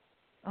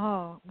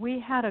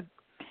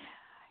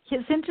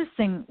 It's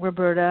interesting,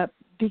 Roberta,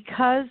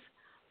 because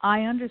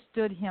I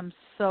understood him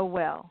so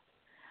well,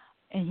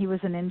 and he was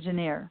an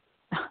engineer.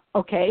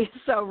 Okay,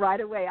 so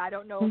right away, I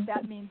don't know if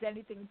that means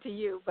anything to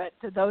you, but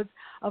to those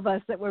of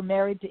us that were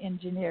married to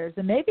engineers,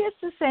 and maybe it's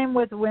the same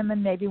with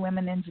women, maybe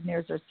women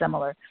engineers are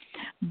similar,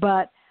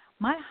 but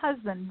my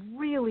husband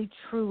really,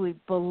 truly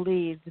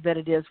believed that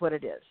it is what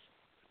it is.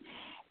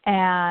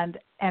 And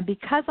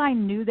because I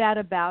knew that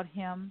about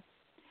him,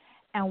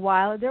 and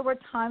while there were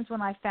times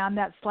when I found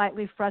that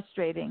slightly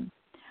frustrating,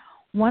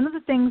 one of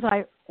the things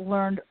I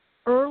learned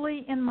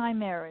early in my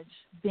marriage,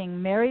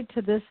 being married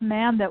to this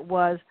man that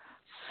was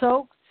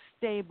so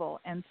stable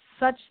and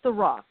such the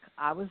rock,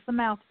 I was the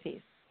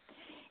mouthpiece,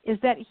 is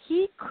that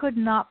he could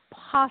not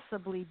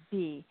possibly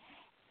be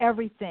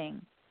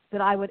everything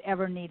that I would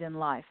ever need in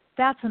life.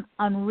 That's an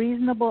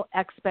unreasonable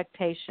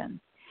expectation.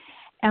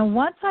 And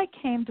once I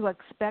came to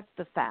expect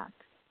the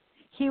fact,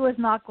 he was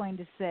not going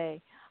to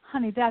say,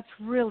 honey, that's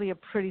really a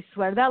pretty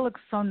sweater. That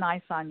looks so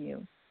nice on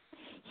you.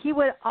 He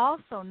would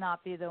also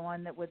not be the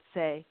one that would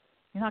say,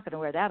 you're not going to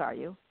wear that, are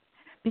you?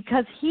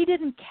 Because he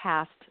didn't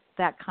cast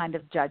that kind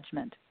of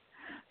judgment.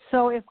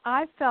 So if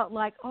I felt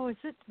like,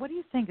 what do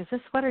you think? Is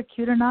this sweater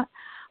cute or not?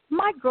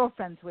 My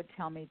girlfriends would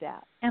tell me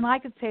that. And I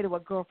could say to a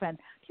girlfriend,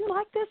 do you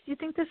like this? Do you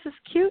think this is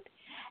cute?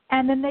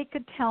 And then they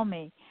could tell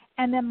me.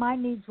 And then my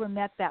needs were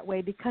met that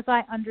way because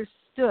I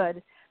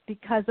understood,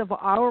 because of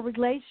our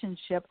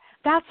relationship,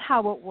 that's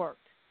how it worked.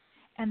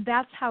 And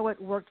that's how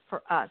it worked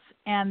for us.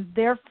 And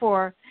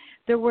therefore,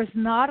 there was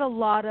not a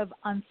lot of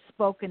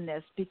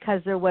unspokenness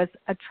because there was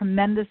a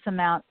tremendous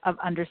amount of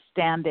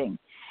understanding.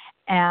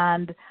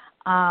 And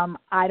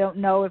I don't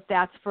know if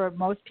that's for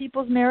most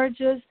people's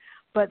marriages,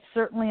 but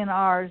certainly in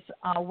ours,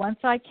 once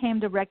I came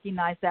to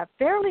recognize that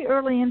fairly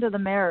early into the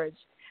marriage,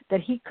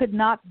 that he could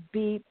not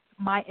be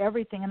my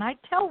everything. And I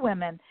tell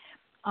women,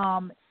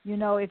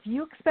 if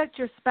you expect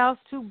your spouse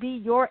to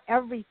be your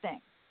everything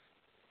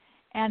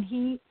and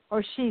he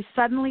or she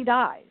suddenly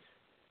dies,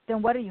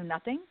 then what are you,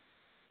 nothing?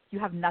 You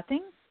have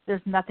nothing?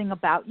 There's nothing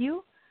about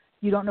you?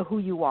 You don't know who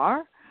you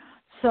are?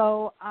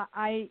 So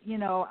I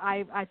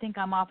think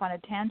I'm off on a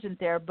tangent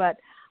there, but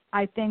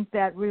I think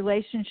that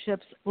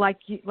relationships, like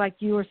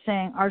you were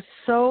saying, are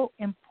so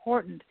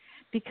important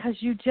because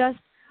you just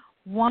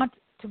want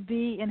to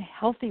be in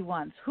healthy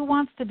ones. Who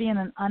wants to be in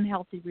an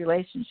unhealthy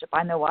relationship?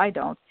 I know I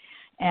don't.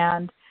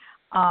 And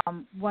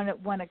when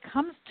it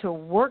comes to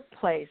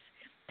workplace,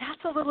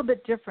 that's a little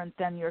bit different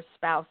than your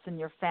spouse and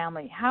your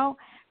family. How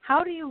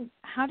do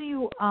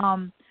you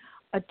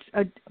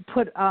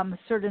put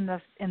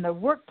assertiveness in the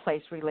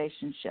workplace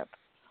relationship?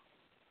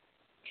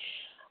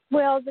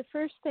 Well, the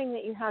first thing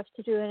that you have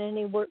to do in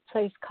any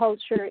workplace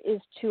culture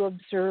is to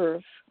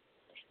observe.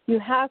 You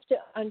have to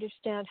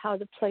understand how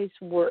the place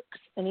works,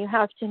 and you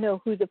have to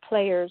know who the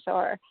players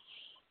are.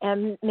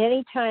 And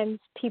many times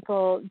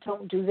people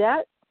don't do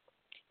that,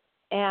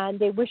 and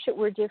they wish it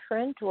were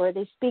different, or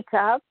they speak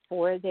up,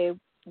 or they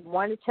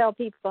want to tell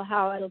people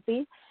how it'll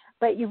be.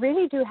 But you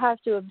really do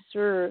have to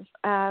observe.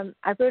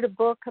 I wrote a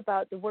book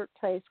about the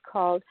workplace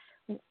called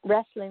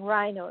Wrestling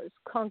Rhinos,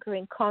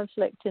 Conquering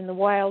Conflict in the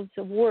Wilds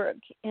of Work.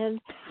 And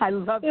I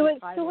love the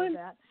title of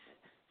that.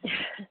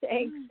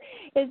 Thanks.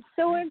 It's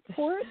so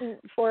important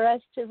for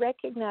us to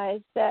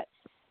recognize that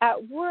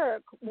at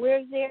work,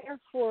 we're there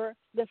for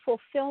the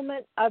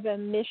fulfillment of a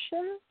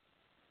mission,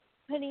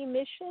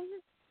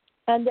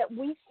 and that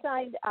we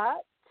signed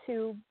up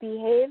to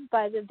behave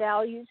by the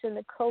values and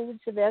the codes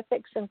of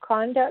ethics and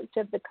conduct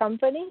of the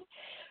company.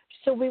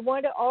 So we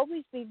want to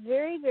always be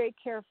very, very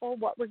careful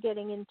what we're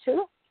getting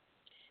into.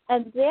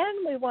 And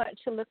then we want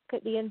to look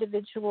at the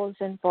individuals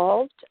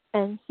involved.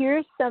 And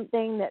here's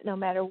something that no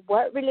matter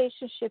what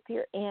relationship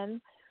you're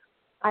in,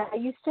 I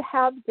used to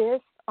have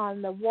this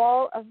on the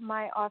wall of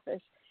my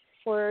office.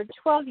 For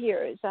 12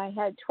 years, I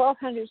had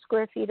 1,200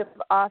 square feet of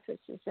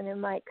offices, and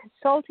in my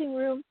consulting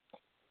room,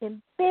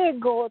 in big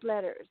gold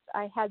letters,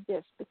 I had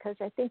this because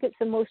I think it's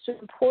the most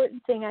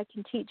important thing I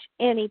can teach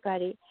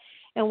anybody.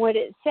 And what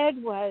it said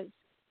was,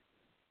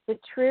 the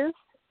truth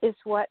is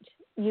what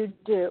you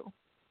do.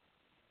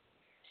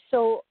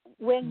 So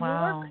when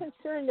you're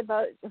concerned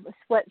about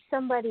what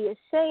somebody is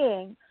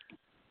saying,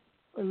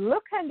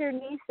 look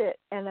underneath it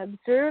and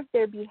observe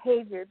their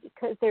behavior,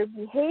 because their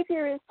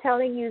behavior is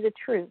telling you the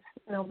truth,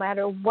 no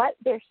matter what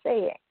they're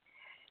saying.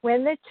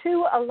 When the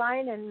two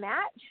align and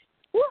match,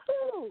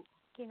 woohoo,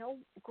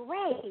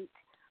 great.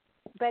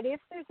 But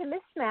if there's a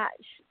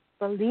mismatch,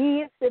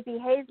 believe the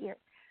behavior.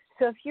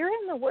 So if you're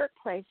in the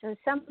workplace and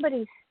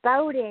somebody's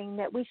spouting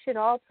that we should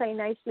all play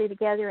nicely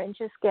together and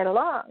just get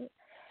along,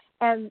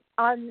 and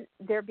on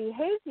their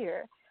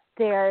behavior,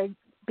 they're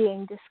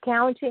being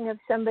discounting of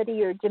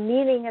somebody or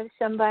demeaning of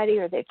somebody,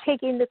 or they're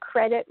taking the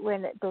credit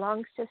when it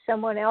belongs to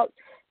someone else,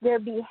 their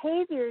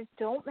behaviors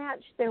don't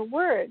match their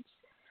words,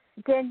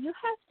 then you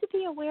have to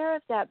be aware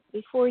of that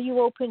before you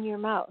open your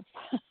mouth.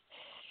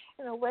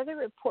 Weather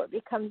report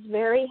becomes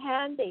very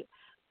handy.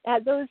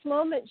 At those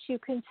moments, you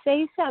can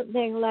say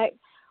something like,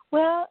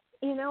 well,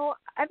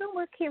 I've been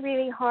working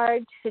really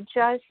hard to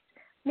just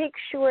make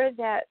sure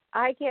that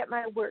I get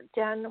my work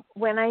done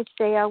when I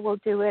say I will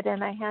do it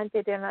and I hand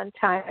it in on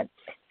time.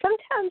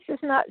 Sometimes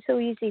it's not so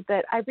easy,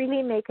 but I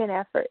really make an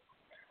effort.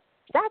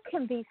 That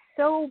can be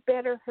so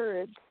better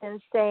heard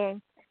than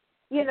saying,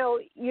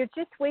 you're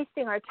just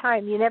wasting our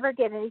time. You never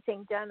get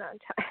anything done on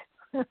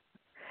time.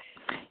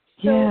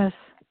 Yes.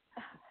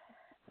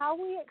 How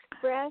we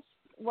express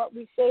what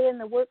we say in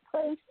the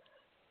workplace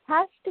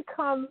has to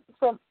come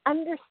from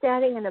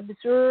understanding and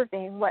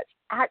observing what's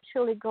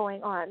actually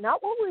going on,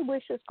 not what we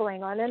wish is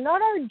going on, and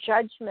not our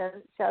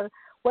judgments of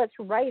what's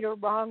right or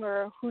wrong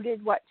or who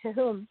did what to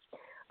whom.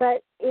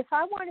 But if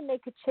I want to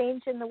make a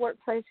change in the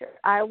workplace, or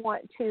I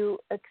want to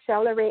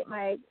accelerate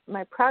my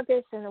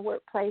progress in the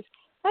workplace,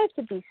 I have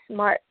to be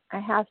smart. I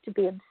have to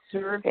be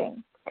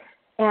observing.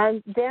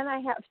 And then I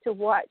have to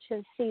watch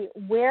and see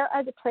where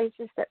are the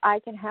places that I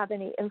can have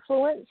any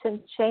influence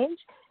and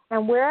change,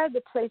 and where are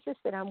the places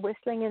that I'm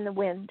whistling in the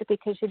wind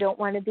because you don't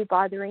want to be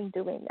bothering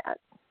doing that.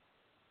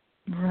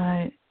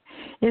 Right.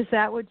 Is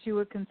that what you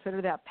would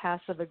consider that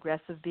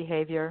passive-aggressive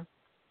behavior?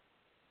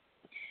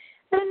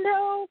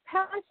 No,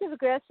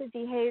 passive-aggressive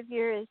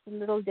behavior is a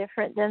little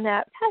different than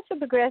that.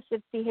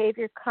 Passive-aggressive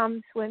behavior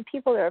comes when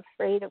people are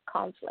afraid of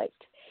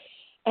conflict.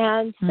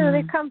 And so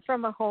they come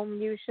from a home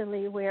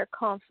usually where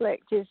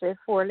conflict is a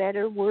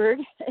 4-letter word.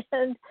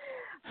 And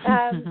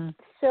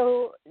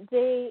so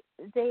they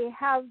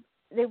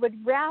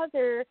would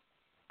rather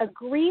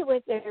agree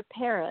with their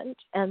parent,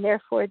 and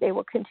therefore they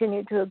will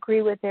continue to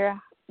agree with their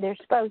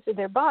spouse or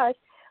their boss.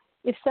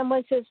 If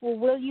someone says, well,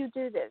 will you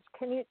do this?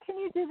 Can you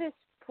do this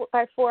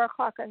by 4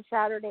 o'clock on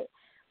Saturday?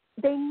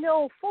 They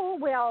know full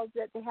well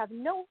that they have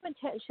no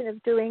intention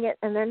of doing it,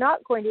 and they're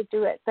not going to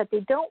do it, but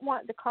they don't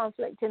want the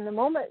conflict in the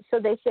moment, so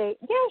they say,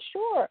 yeah,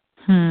 sure.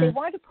 They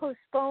want to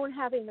postpone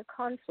having the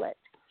conflict.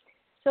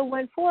 So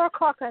when 4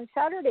 o'clock on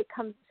Saturday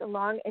comes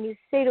along and you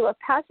say to a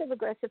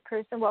passive-aggressive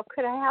person, well,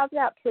 could I have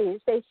that,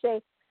 please? They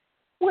say,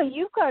 well,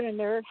 you've got a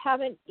nerve,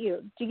 haven't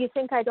you? Do you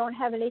think I don't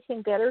have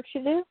anything better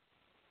to do?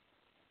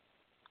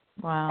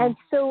 Wow. And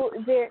so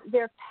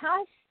they're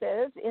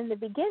passive in the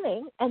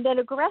beginning and then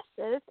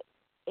aggressive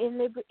in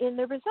the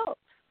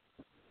results.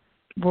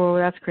 Whoa,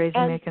 that's crazy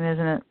making,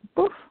 isn't it?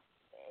 Oof.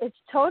 It's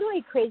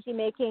totally crazy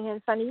making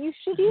and funny. You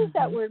should use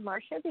that word,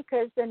 Marcia,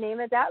 because the name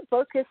of that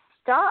book is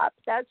Stop.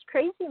 That's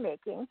crazy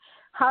making.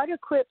 How to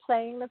quit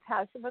playing the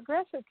passive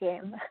aggressive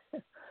game.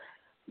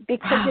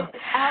 Because it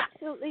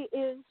absolutely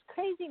is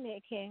crazy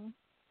making.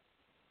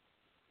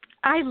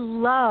 I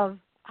love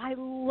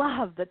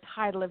the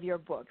title of your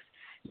books.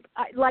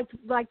 Like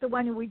the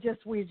one we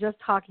were just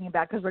talking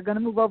about, because we're going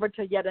to move over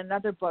to yet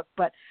another book,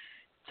 but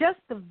just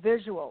the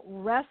visual,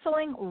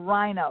 Wrestling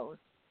Rhinos,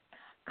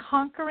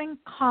 Conquering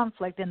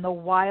Conflict in the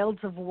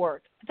Wilds of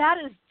Work. That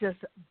is just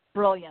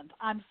brilliant.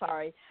 I'm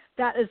sorry.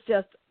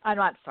 I'm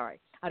not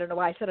sorry. I don't know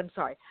why I said I'm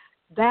sorry.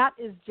 That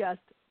is just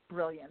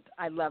brilliant.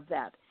 I love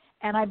that.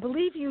 And I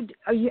believe you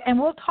and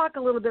we'll talk a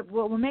little bit,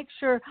 we'll make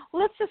sure,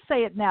 let's just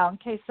say it now in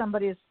case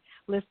somebody is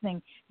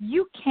listening.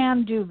 You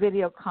can do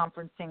video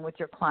conferencing with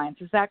your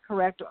clients. Is that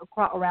correct,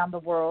 around the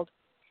world?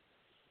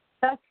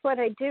 That's what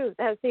I do.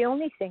 That's the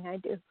only thing I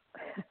do.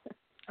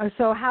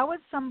 So how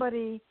would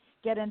somebody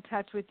get in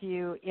touch with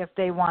you if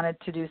they wanted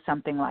to do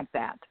something like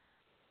that?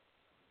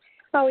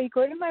 Oh, you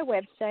go to my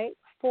website,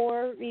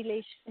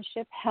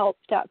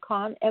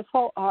 forrelationshiphelp.com,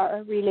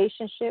 FOR,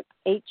 relationship,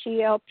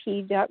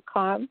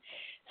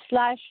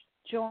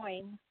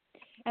 HELP.com/join.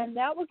 And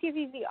that will give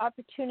you the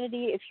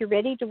opportunity, if you're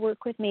ready to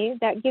work with me,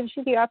 that gives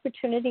you the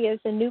opportunity as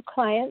a new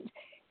client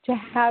to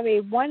have a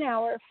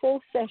 1-hour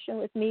full session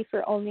with me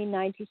for only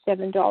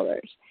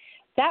 $97.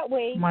 That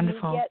way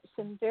Wonderful. You get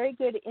some very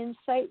good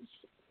insights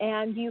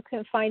and you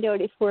can find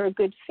out if we're a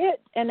good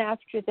fit. And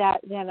after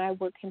that, then I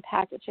work in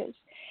packages.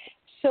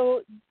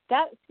 So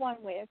that's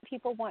one way if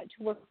people want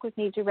to work with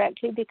me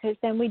directly, because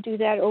then we do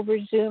that over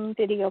Zoom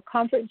video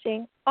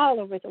conferencing all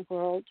over the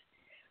world.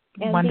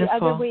 And Wonderful.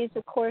 the other ways,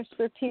 of course,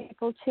 for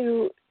people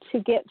to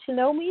get to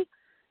know me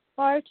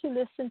are to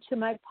listen to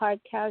my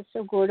podcast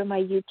or go to my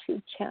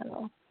YouTube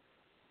channel.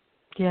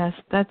 Yes,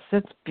 that's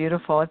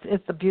beautiful.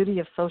 It's the beauty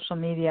of social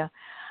media.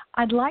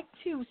 I'd like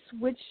to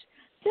switch,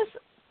 just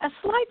a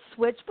slight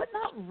switch, but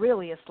not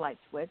really a slight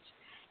switch.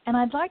 And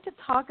I'd like to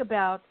talk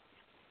about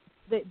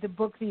the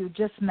book that you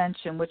just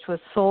mentioned, which was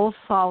Soul,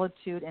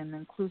 Solitude, and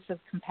Inclusive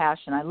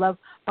Compassion. I love,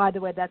 by the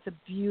way, that's a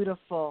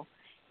beautiful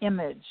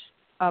image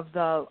of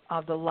the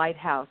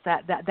lighthouse.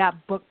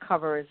 That book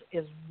cover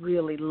is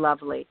really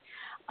lovely.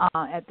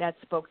 That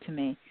spoke to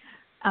me.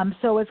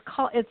 So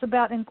it's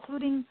about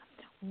including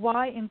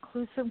why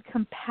inclusive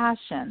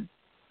compassion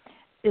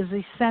is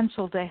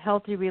essential to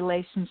healthy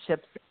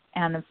relationships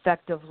and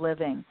effective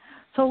living.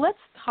 So let's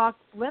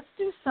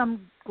do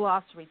some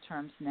glossary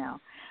terms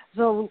now.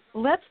 So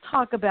let's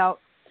talk about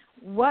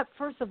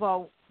first of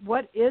all,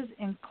 what is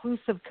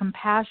inclusive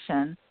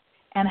compassion,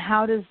 and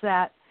how does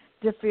that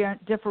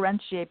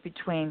differentiate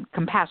between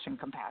compassion?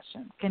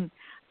 Can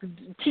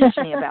teach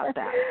me about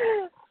that.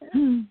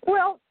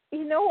 Well,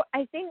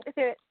 I think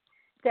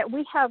that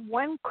we have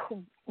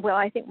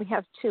I think we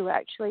have two,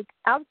 actually,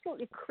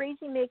 absolutely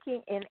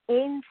crazy-making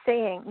inane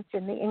sayings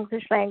in the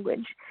English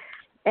language,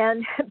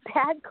 and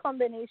bad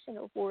combination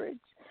of words.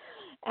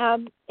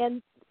 And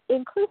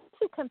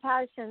inclusive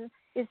compassion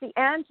is the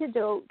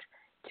antidote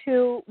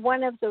to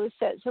one of those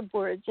sets of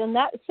words, and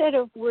that set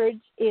of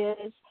words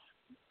is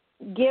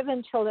give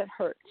until it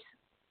hurts.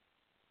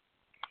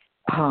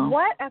 Oh.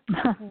 What a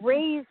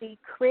crazy,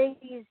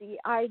 crazy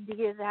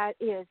idea that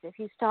is, if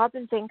you stop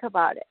and think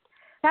about it.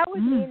 That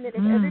would mean that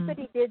if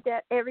everybody did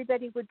that,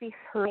 everybody would be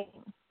hurting.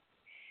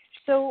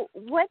 So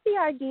what the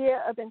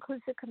idea of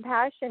inclusive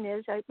compassion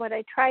is, what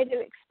I try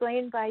to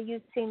explain by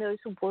using those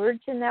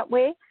words in that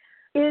way,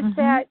 is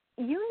that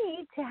you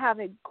need to have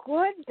a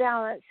good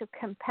balance of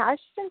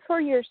compassion for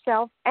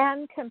yourself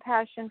and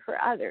compassion for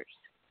others.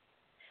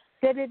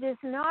 That it is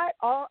not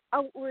all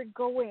outward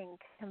going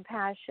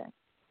compassion,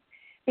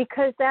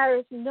 because there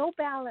is no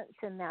balance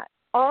in that.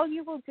 All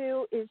you will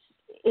do is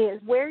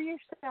wear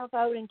yourself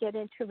out and get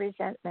into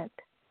resentment.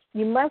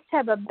 You must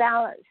have a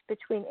balance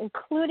between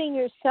including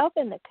yourself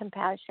in the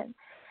compassion.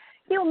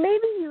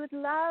 Maybe you would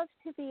love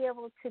to be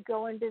able to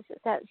go and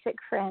visit that sick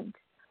friend,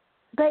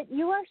 but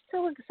you are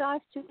so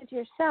exhausted with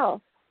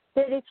yourself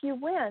that if you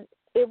went,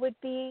 it would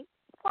be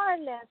far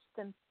less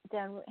than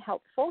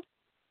helpful.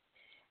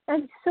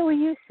 And so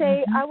you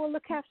say, I will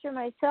look after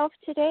myself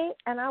today,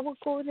 and I will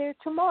go there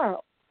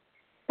tomorrow.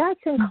 That's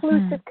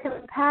inclusive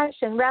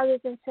compassion, rather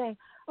than saying,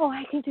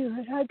 I can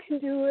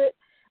do it.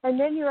 And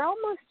then you're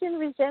almost in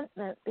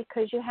resentment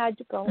because you had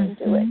to go and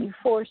do it. You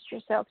forced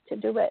yourself to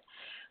do it.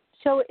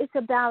 So it's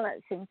a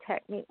balancing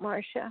technique,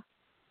 Marcia.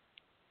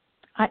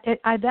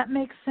 That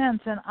makes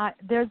sense. And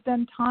there's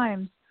been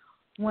times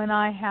when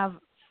I have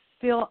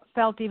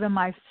felt even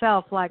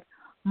myself like,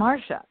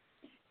 Marcia,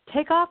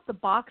 take off the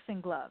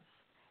boxing gloves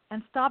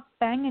and stop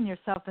banging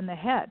yourself in the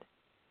head.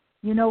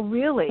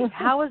 Really,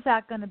 how is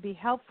that going to be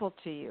helpful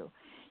to you?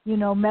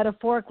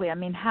 Metaphorically,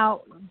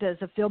 how does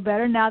it feel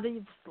better now that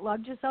you've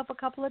slugged yourself a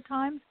couple of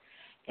times?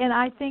 And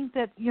I think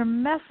that your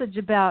message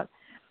about,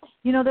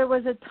 there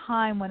was a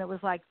time when it was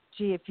like,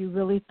 gee, if you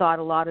really thought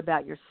a lot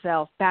about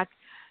yourself, back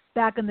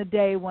in the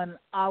day when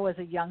I was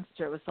a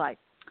youngster, it was like,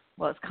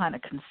 well, it's kind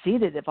of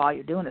conceited if all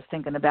you're doing is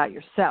thinking about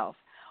yourself.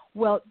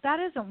 Well, that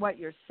isn't what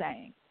you're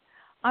saying.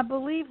 I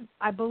believe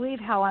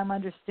how I'm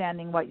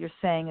understanding what you're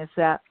saying is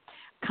that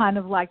kind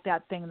of like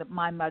that thing that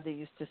my mother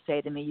used to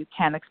say to me, you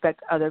can't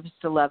expect others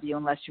to love you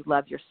unless you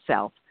love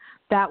yourself.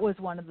 That was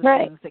one of the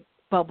things that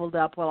bubbled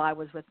up while I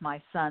was with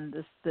my son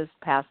this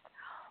past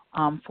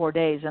 4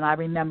 days. And I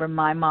remember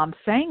my mom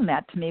saying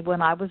that to me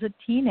when I was a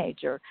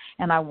teenager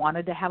and I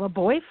wanted to have a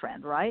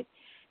boyfriend, right?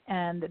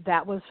 And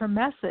that was her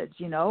message,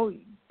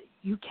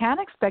 you can't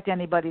expect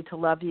anybody to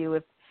love you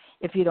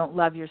if you don't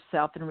love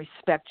yourself and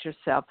respect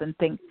yourself and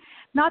think,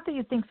 not that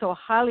you think so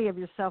highly of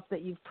yourself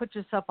that you've put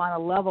yourself on a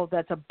level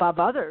that's above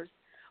others,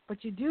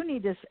 but you do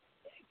need to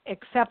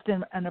accept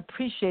and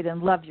appreciate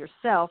and love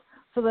yourself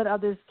so that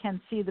others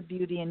can see the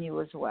beauty in you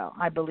as well.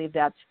 I believe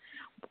that's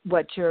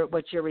what you're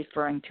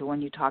referring to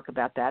when you talk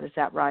about that. Is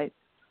that right?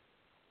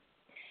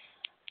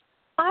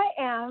 I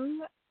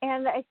am,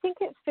 and I think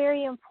it's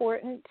very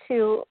important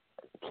to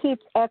keep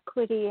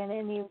equity in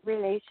any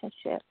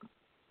relationship.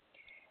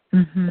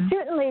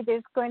 Certainly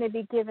there's going to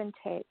be give and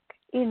take.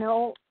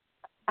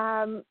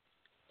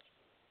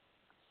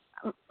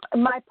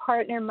 My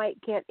partner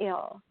might get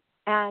ill,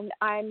 and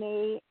I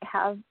may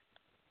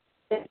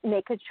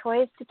make a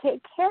choice to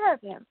take care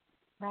of him,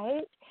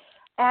 right?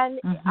 And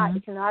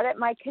it's not at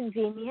my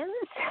convenience.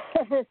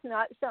 It's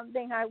not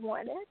something I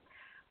wanted.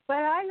 But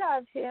I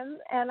love him,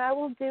 and I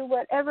will do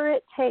whatever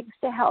it takes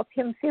to help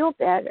him feel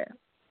better.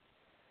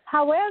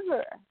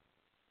 However,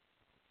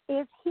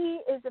 if he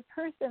is a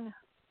person,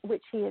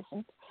 which he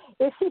isn't,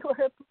 if he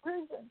were a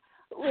person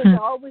was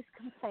always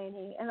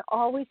complaining and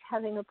always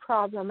having a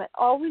problem and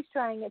always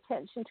drawing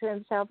attention to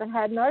himself and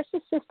had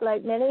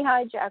narcissist-like many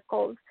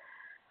hijackals,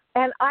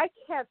 and I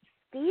kept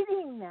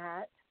feeding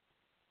that,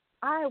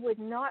 I would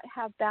not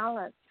have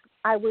balance.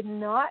 I would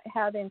not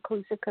have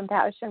inclusive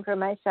compassion for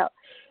myself.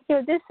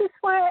 This is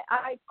why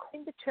I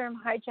coined the term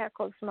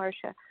hijackals,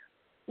 Marcia.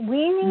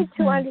 We need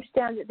to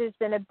understand that there's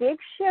been a big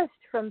shift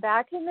from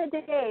back in the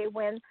day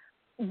when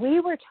we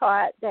were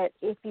taught that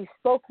if you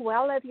spoke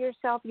well of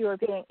yourself, you were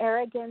being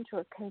arrogant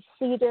or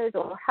conceited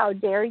or how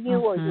dare you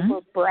or you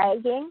were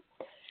bragging.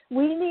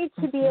 We need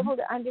to be able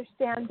to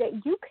understand that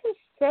you can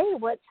say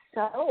what's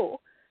so.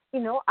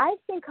 I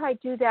think I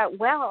do that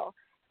well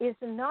is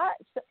not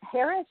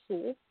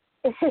heresy.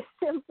 It is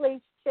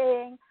simply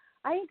saying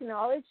I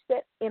acknowledge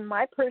that in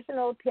my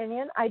personal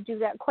opinion, I do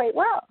that quite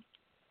well.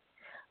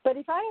 But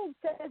if I had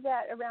said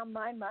that around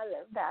my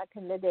mother back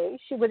in the day,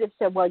 she would have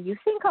said, well, you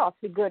think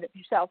awfully good of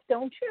yourself,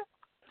 don't you?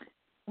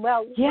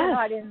 Well, we're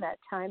not in that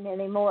time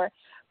anymore.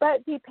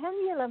 But the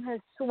pendulum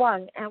has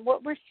swung, and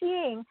what we're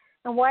seeing,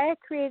 and why I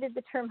created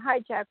the term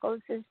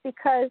hijackals, is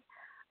because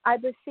I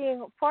was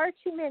seeing far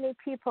too many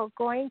people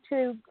going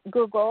to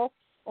Google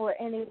or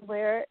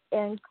anywhere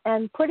and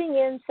putting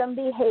in some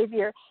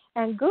behavior.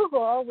 And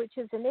Google, which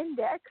is an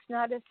index,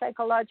 not a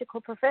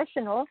psychological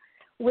professional,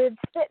 would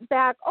sit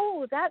back,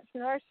 oh, that's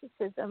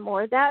narcissism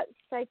or that's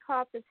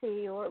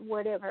psychopathy or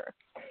whatever.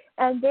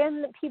 And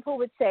then people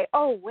would say,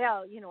 oh,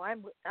 well,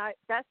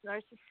 that's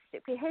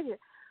narcissistic behavior.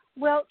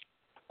 Well,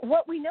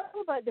 what we know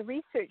about the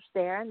research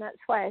there, and that's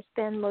why I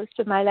spend most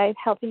of my life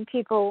helping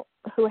people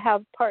who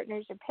have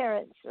partners or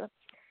parents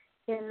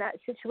in that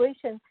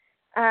situation,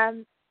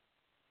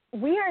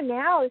 we are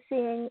now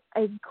seeing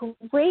a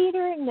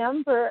greater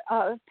number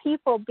of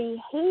people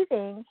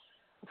behaving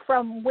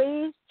from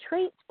ways,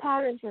 traits,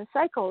 patterns, and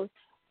cycles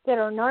that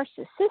are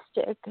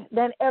narcissistic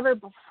than ever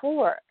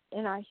before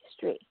in our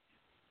history.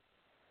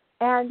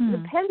 And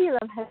the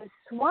pendulum has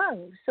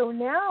swung. So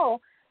now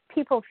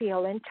people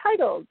feel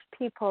entitled.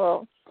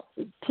 People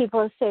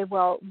say,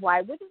 well,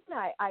 why wouldn't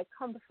I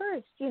come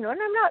first? And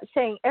I'm not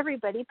saying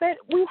everybody, but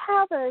we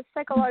have a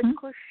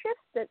psychological shift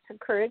that's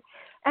occurred,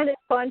 and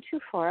it's gone too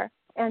far.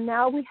 And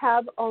now we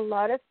have a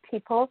lot of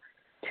people,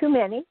 too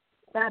many,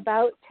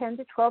 about 10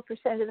 to 12%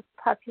 of the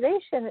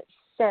population, it's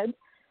said,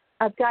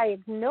 of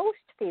diagnosed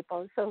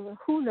people. So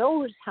who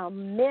knows how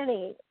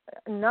many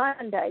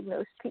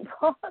non-diagnosed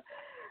people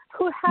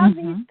who have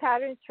these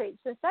patterns, traits,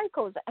 and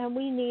cycles, and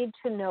we need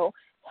to know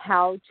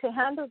how to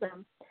handle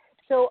them.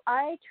 So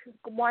I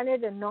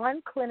wanted a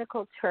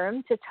non-clinical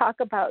term to talk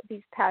about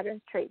these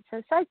patterns, traits,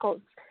 and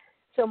cycles.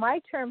 So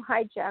my term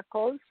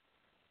hijackals,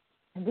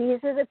 these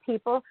are the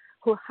people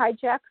who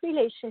hijack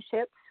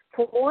relationships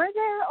for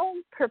their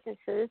own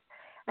purposes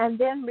and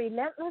then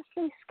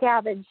relentlessly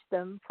scavenge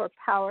them for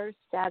power,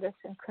 status,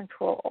 and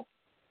control.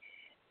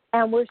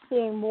 And we're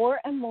seeing more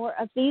and more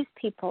of these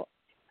people.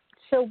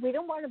 So we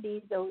don't want to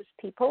be those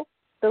people.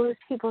 Those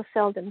people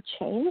seldom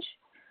change.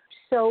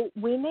 So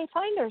we may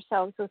find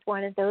ourselves with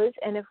one of those,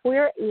 and if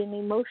we're an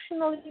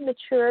emotionally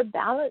mature,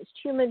 balanced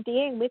human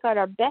being, we got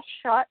our best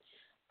shot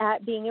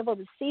at being able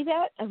to see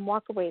that and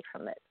walk away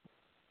from it.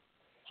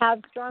 Have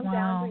strong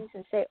boundaries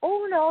and say,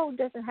 oh, no, it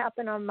doesn't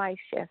happen on my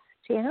shift,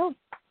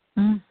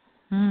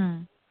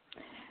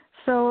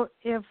 So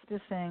if this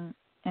thing,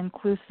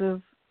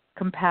 inclusive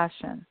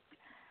compassion,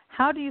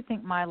 how do you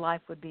think my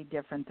life would be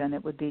different than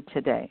it would be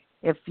today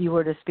if you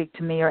were to speak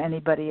to me or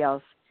anybody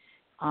else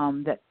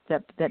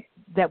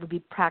that would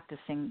be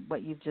practicing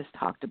what you've just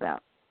talked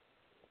about?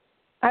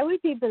 I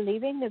would be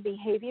believing the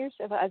behaviors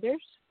of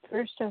others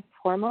first and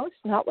foremost,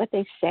 not what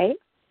they say.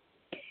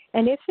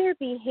 And if their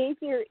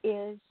behavior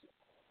is,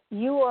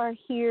 you are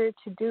here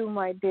to do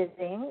my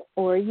bidding,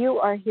 or you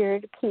are here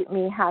to keep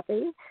me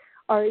happy,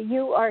 or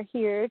you are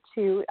here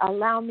to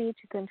allow me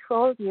to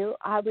control you,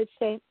 I would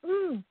say,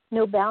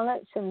 no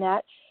balance in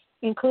that.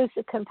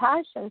 Inclusive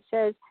compassion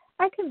says,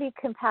 I can be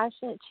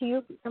compassionate to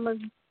you from a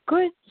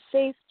good,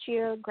 safe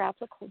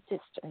geographical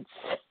distance.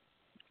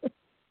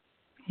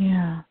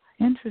 Yeah,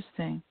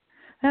 interesting.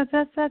 That's.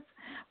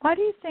 Why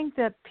do you think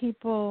that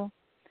people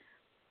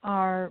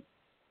are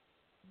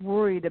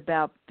worried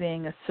about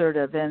being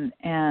assertive and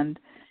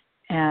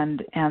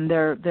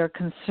they're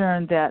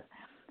concerned that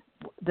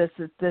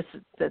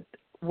that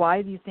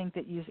why do you think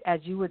that you, as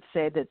you would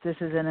say, that this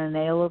is an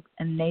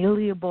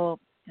inalienable,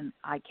 and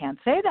I can't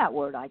say that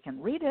word, I can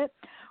read it,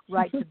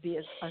 right to be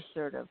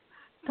assertive?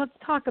 Let's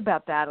talk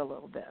about that a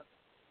little bit.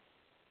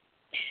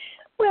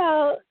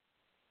 Well,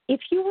 if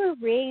you were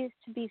raised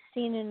to be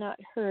seen and not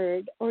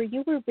heard, or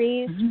you were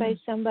raised by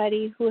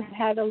somebody who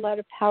had a lot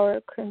of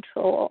power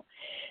control,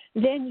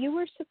 then you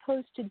were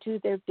supposed to do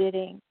their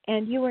bidding,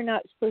 and you were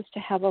not supposed to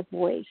have a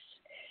voice.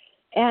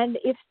 And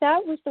if that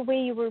was the way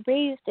you were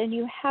raised and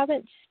you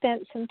haven't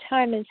spent some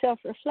time in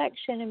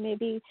self-reflection and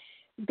maybe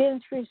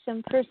been through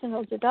some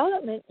personal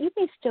development, you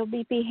may still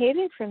be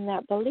behaving from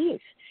that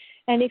belief.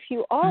 And if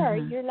you are,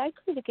 you're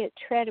likely to get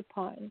tread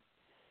upon.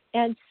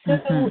 And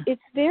so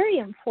it's very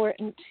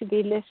important to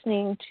be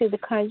listening to the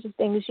kinds of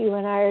things you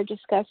and I are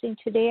discussing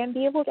today and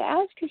be able to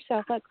ask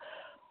yourself, like,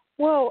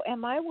 whoa,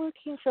 am I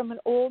working from an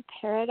old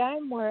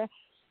paradigm where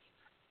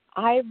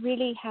I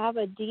really have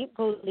a deep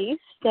belief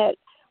that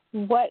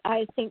what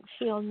I think,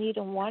 feel, need,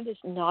 and want is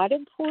not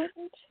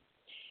important?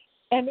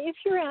 And if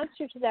your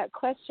answer to that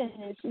question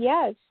is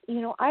yes,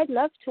 I'd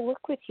love to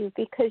work with you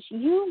because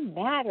you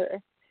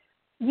matter.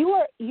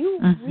 You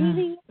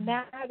really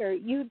matter.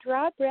 You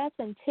draw breath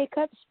and take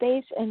up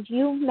space, and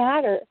you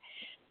matter.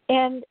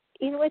 And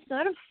it's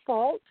not a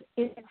fault.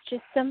 It's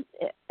just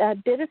a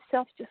bit of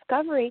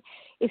self-discovery.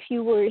 If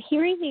you were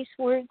hearing these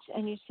words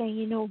and you're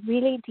saying,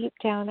 really deep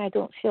down, I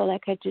don't feel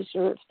like I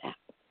deserve that,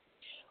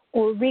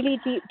 or really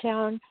deep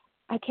down,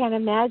 I can't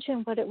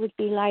imagine what it would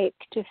be like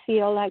to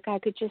feel like I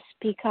could just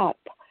speak up.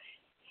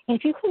 And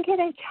if you can get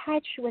in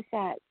touch with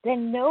that,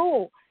 then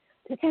know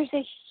that there's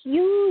a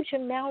huge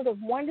amount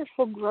of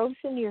wonderful growth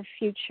in your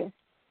future.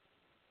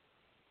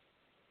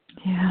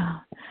 Yeah.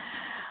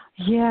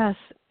 Yes.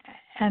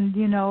 And,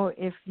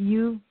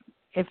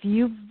 if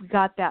you've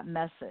got that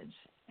message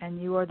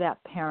and you are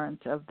that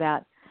parent of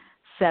that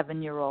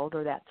 7-year-old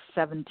or that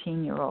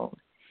 17-year-old,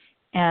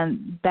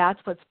 and that's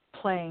what's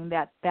playing,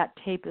 that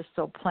tape is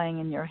still playing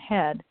in your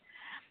head,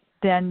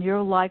 then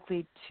you're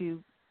likely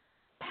to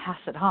pass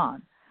it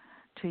on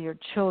to your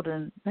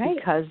children, right?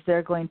 Because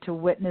they're going to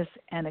witness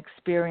and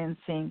experience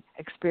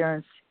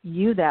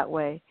you that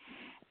way.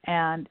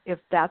 And if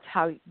that's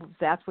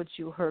what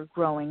you heard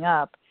growing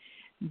up,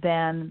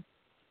 then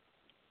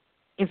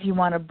if you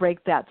want to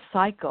break that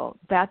cycle,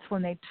 that's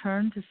when they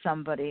turn to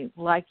somebody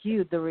like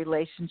you, the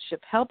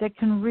relationship help, that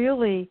can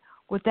really,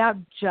 without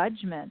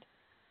judgment,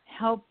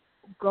 help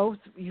go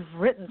through. You've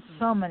written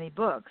so many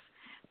books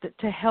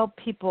to help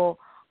people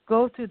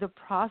go through the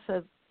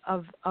process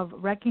of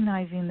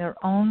recognizing their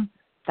own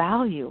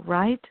value,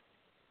 right?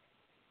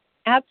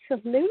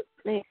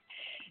 Absolutely.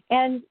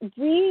 And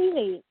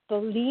really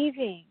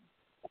believing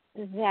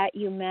that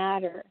you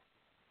matter.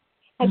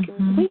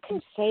 We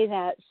can say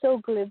that so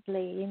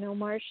glibly,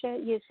 Marcia.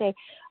 You say,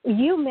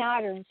 you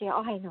matter, and say,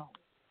 oh, I know.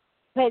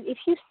 But if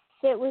you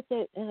sit with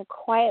it in the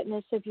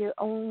quietness of your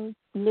own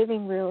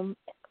living room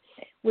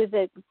with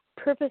a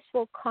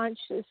purposeful,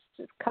 conscious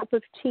cup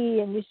of tea,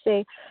 and you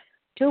say,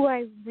 do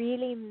I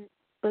really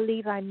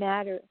believe I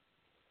matter?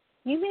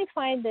 You may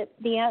find that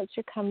the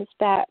answer comes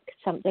back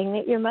something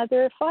that your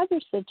mother or father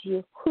said to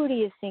you. Who do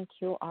you think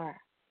you are?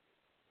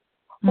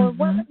 Or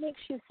what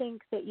makes you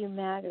think that you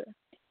matter?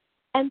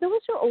 And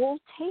those are old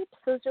tapes.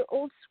 Those are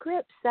old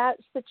scripts.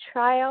 That's the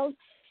child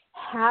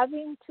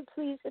having to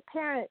please the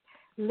parent,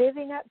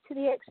 living up to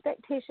the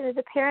expectation of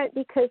the parent,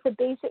 because the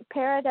basic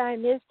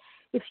paradigm is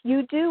if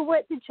you do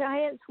what the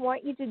giants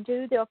want you to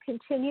do, they'll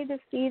continue to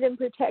feed and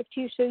protect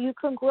you so you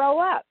can grow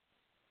up.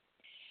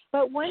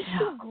 But once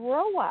you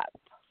grow up,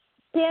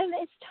 then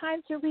it's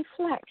time to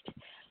reflect.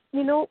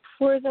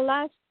 For the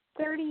last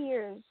 30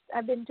 years,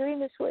 I've been doing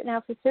this work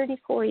now for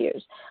 34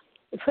 years.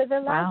 For the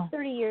last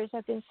 30 years,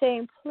 I've been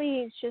saying,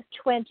 please, just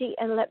 20,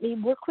 and let me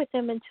work with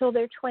them until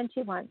they're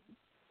 21.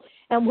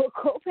 And we'll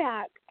go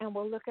back and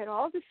we'll look at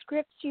all the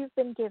scripts you've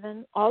been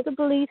given, all the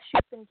beliefs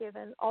you've been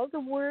given, all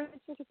the words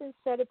that have been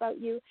said about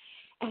you,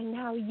 and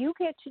now you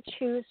get to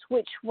choose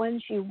which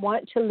ones you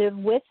want to live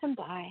with and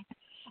by.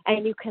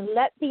 And you can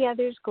let the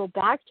others go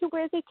back to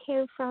where they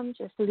came from,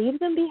 just leave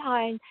them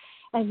behind,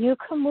 and you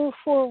can move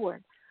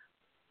forward.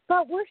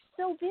 But we're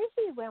so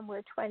busy when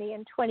we're 20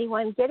 and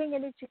 21 getting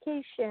an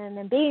education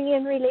and being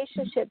in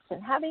relationships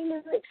and having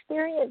new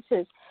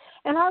experiences.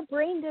 And our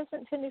brain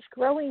doesn't finish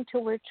growing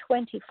till we're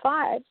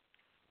 25.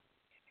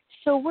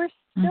 So we're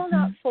still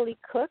not fully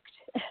cooked.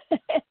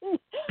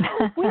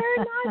 We're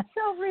not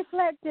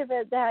self-reflective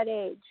at that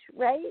age,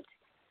 right?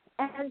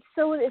 And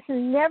so it's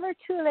never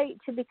too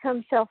late to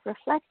become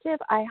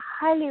self-reflective. I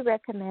highly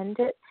recommend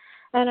it.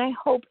 And I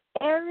hope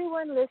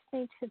everyone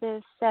listening to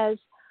this says,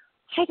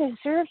 I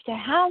deserve to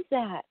have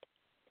that.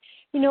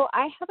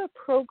 I have a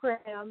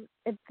program,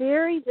 a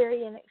very,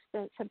 very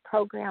inexpensive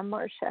program,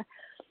 Marcia,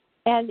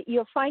 and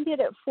you'll find it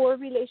at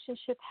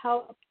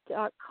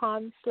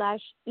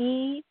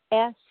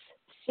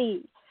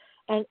forrelationshiphelp.com/ESC.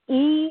 And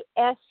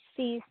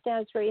ESC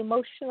stands for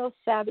Emotional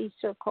Savvy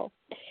Circle.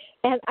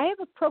 And I have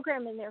a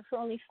program in there for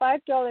only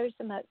 $5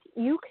 a month.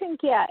 You can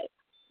get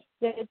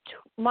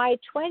my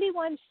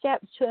 21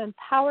 steps to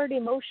empowered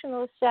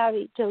emotional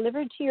savvy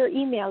delivered to your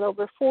email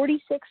over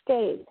 46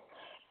 days.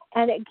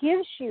 And it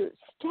gives you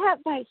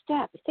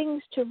step-by-step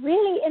things to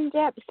really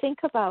in-depth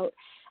think about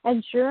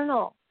and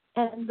journal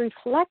and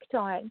reflect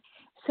on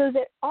so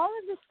that all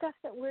of the stuff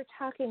that we're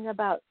talking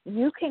about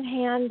you can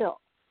handle.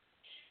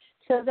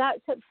 So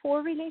that's at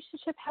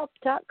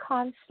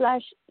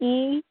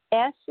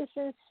forrelationshiphelp.com/ES as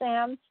in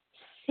Sam,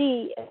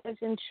 C as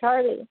in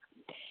Charlie.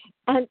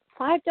 And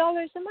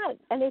 $5 a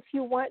month. And if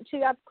you want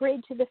to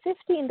upgrade to the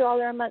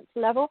 $15 a month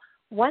level,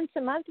 once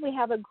a month we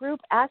have a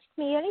group Ask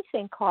Me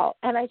Anything call.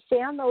 And I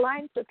stay on the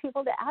line for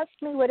people to ask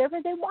me whatever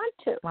they want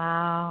to.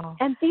 Wow.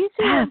 And these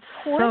are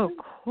important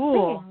so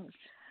cool things.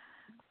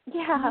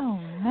 Yeah. Oh,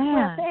 man.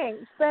 Well,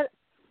 thanks. But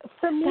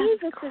For me,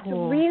 That's this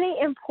cool. is really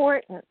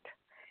important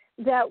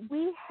that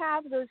we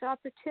have those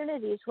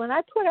opportunities. When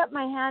I put up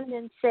my hand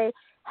and say,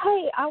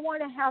 hey, I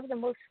want to have the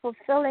most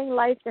fulfilling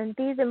life and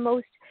be the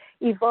most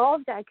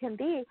evolved I can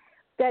be,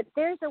 that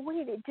there's a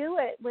way to do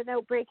it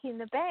without breaking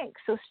the bank.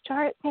 So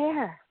start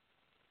there.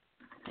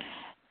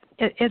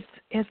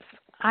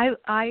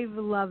 I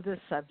love this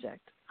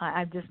subject.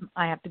 I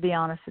have to be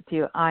honest with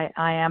you.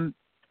 I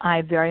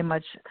very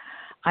much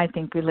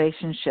think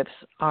relationships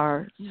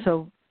are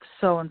so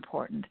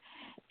important.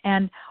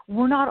 And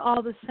we're not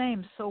all the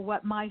same. So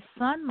what my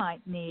son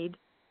might need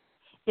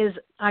is,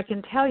 I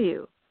can tell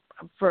you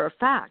for a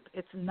fact,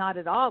 it's not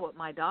at all what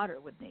my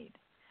daughter would need,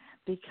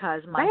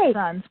 because my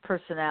son's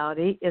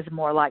personality is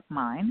more like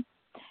mine,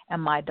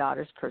 and my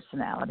daughter's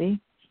personality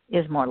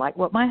is more like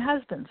what my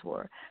husband's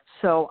were.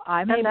 So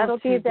I'm able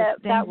to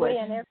distinguish. That way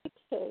in every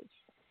case.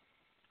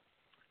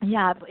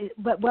 Yeah,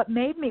 but what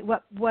made me,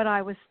 what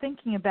I was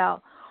thinking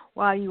about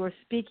while you were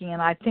speaking,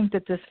 and I think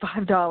that this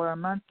 $5 a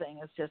month thing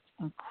is just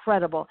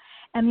incredible.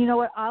 And you know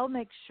what? I'll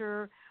make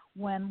sure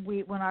when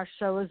our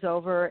show is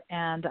over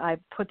and I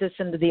put this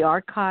into the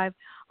archive,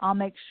 I'll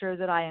make sure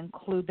that I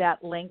include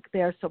that link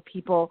there, so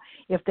people,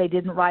 if they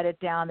didn't write it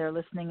down, they're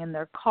listening in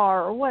their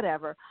car or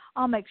whatever,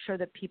 I'll make sure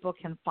that people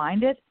can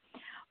find it.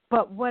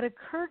 But what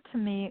occurred to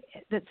me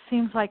that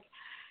seems like,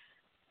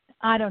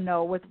 I don't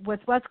know, with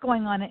what's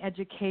going on in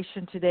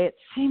education today, it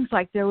seems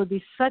like there would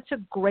be such a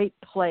great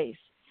place.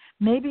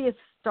 Maybe it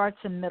starts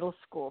in middle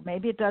school.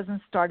 Maybe it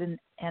doesn't start in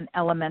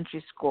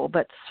elementary school.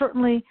 But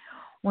certainly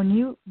when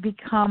you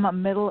become a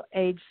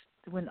middle-aged,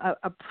 when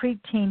a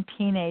preteen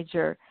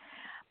teenager,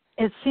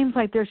 it seems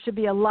like there should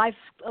be a life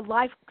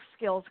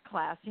skills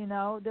class. You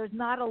know, there's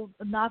not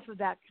enough of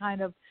that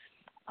kind of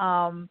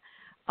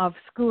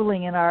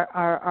schooling in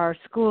our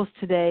schools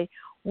today,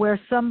 where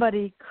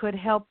somebody could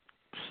help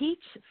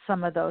teach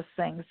some of those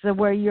things, so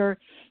where you're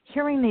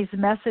hearing these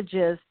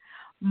messages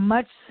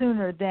much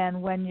sooner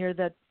than when you're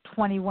the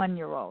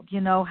 21-year-old.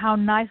 You know, how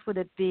nice would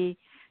it be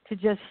to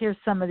just hear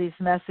some of these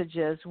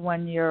messages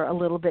when you're a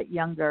little bit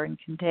younger and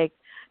can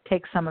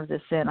take some of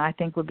this in? I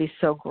think would be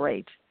so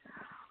great.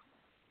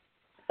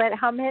 But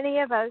how many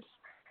of us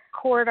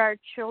court our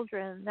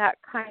children that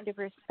kind of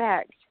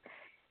respect,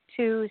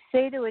 to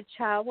say to a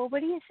child, well, what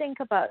do you think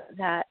about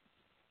that?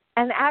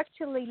 And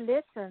actually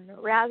listen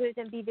rather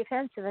than be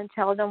defensive and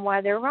tell them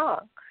why they're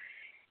wrong.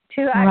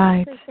 To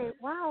actually say,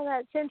 wow,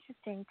 that's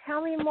interesting.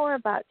 Tell me more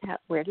about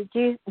that. Where did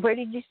you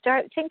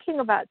start thinking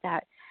about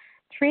that?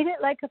 Treat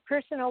it like a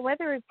personal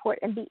weather report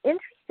and be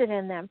interested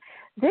in them.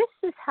 This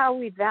is how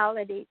we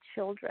validate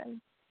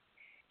children.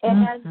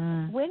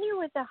 And when you're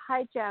with a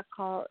hijack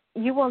call,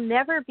 you will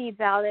never be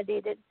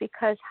validated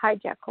because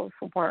hijackals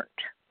weren't.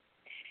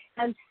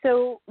 And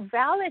so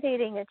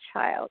validating a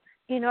child,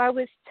 you know, I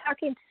was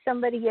talking to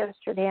somebody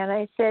yesterday and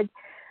I said,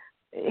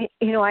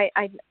 you know,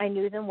 I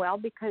knew them well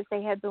because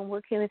they had been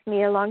working with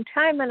me a long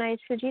time. And I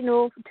said, you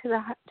know,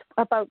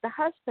 about the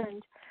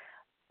husband,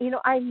 you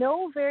know, I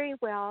know very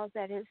well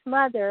that his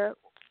mother,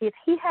 if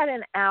he had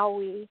an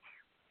owie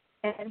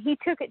and he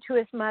took it to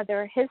his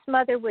mother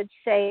would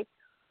say,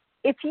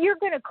 if you're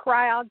going to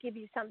cry, I'll give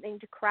you something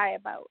to cry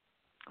about.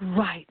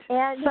 Right.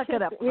 And Suck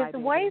it up, his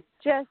wife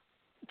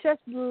just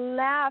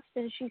laughed,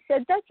 and she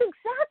said, that's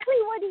exactly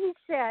what he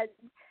said,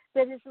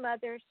 that his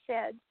mother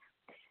said.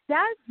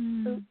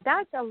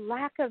 That's a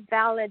lack of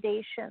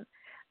validation.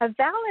 A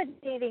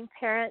validating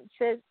parent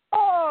says,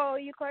 oh,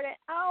 you got an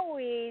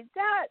owie,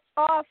 that's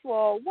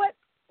awful. What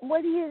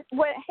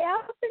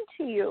happened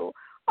to you?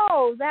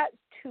 Oh, that's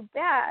too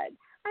bad.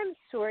 I'm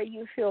sorry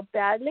you feel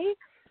badly.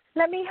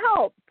 Let me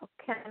help.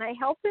 Can I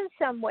help in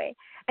some way?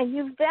 And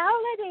you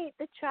validate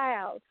the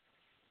child.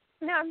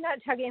 Now, I'm not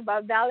talking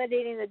about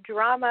validating the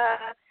drama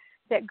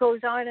that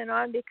goes on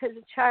because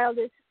the child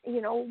is,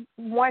 you know,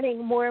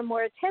 wanting more and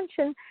more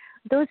attention.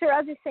 Those are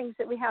other things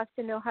that we have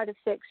to know how to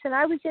fix. And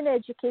I was in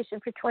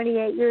education for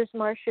 28 years,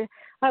 Marcia.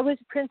 I was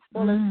a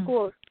principal in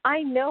schools.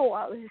 I know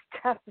all this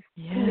stuff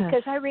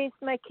because I raised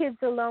my kids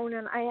alone,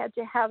 and I had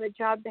to have a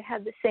job that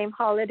had the same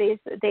holidays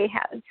that they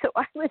had. So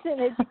I was in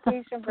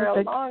education for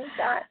a long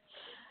time.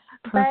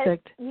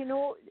 Perfect. But, you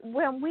know,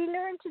 when we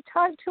learn to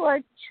talk to our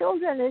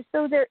children as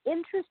though they're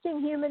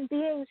interesting human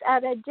beings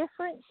at a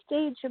different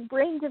stage of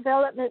brain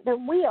development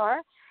than we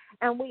are,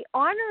 and we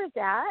honor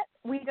that,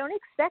 we don't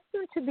expect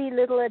them to be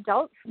little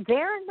adults.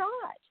 They're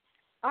not.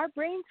 Our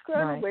brains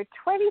grow. Right. We're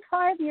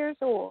 25 years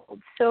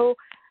old. So,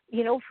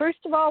 you know, first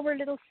of all, we're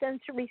little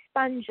sensory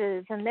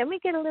sponges, and then we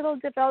get a little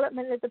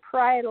development of the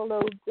parietal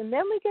lobes, and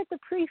then we get the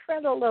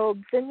prefrontal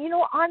lobes, and, you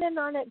know, on and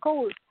on it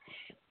goes.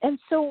 And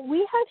so we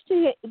have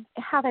to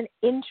have an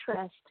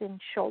interest in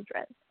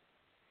children.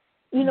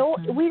 You know,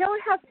 we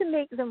don't have to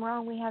make them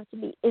wrong. We have to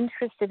be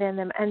interested in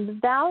them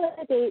and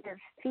validate their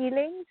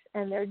feelings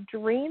and their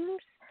dreams.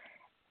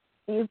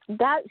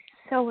 That's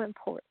so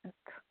important.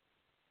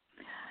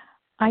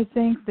 I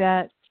think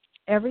that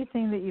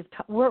everything that you've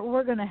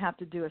we're going to have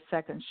to do a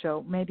second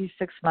show. Maybe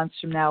 6 months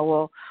from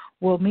now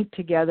we'll meet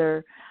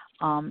together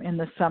in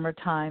the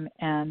summertime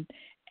and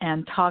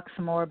and talk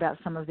some more about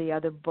some of the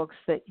other books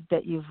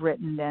that you've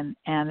written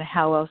and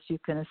how else you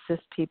can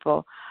assist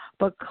people.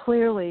 But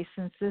clearly,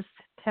 since this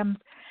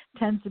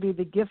tends to be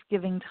the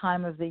gift-giving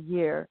time of the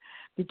year,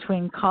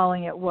 between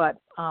calling it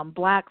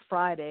Black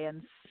Friday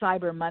and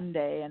Cyber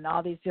Monday and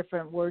all these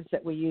different words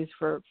that we use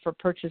for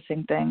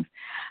purchasing things,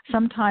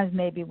 sometimes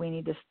maybe we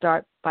need to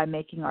start by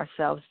making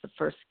ourselves the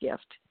first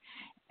gift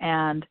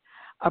and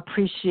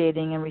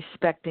appreciating and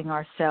respecting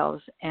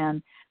ourselves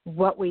and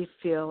what we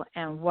feel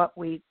and what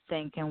we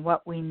think and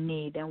what we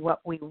need and what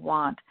we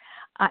want.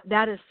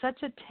 That is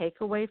such a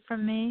takeaway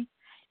from me.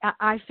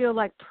 I feel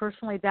like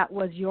personally that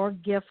was your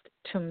gift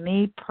to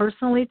me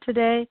personally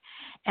today,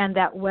 and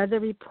that weather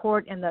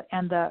report and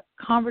the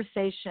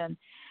conversation.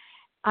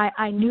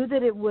 I knew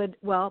that it would.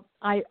 Well,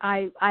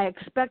 I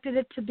expected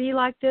it to be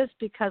like this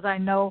because I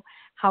know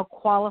how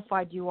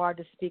qualified you are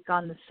to speak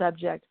on the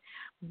subject,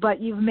 but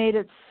you've made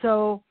it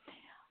so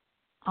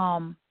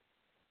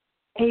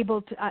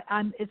able to.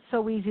 It's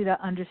so easy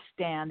to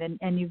understand,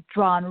 and you've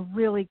drawn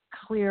really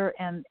clear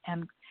and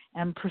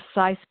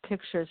precise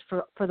pictures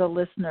for the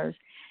listeners.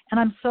 And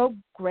I'm so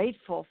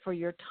grateful for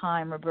your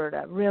time,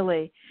 Roberta.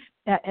 Really,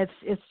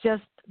 it's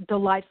just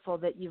delightful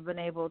that you've been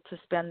able to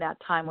spend that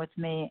time with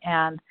me.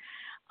 And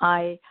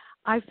I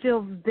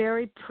feel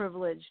very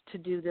privileged to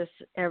do this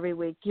every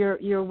week.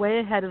 You're way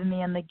ahead of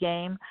me in the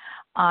game.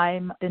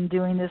 I've been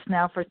doing this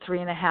now for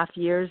 3.5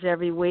 years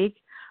every week.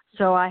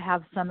 So I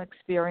have some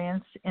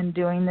experience in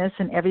doing this,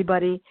 and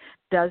everybody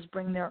does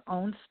bring their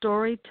own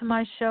story to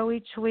my show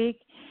each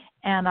week.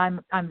 And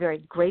I'm very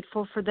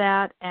grateful for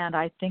that, and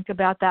I think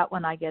about that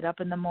when I get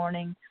up in the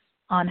morning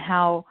on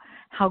how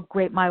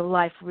great my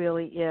life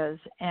really is,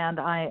 and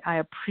I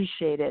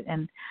appreciate it.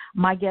 And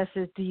my guess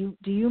is, do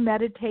you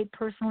meditate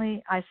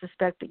personally? I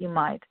suspect that you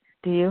might.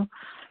 Do you?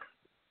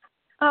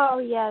 Oh,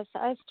 yes.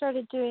 I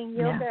started doing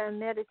yoga and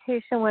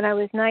meditation when I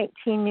was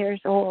 19 years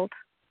old.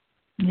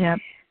 Yep.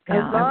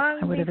 Yeah, long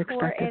I would have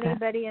before expected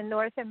anybody in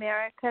North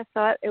America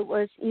thought it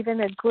was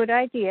even a good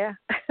idea.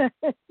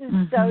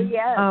 So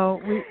yes.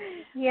 Oh,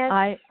 yes.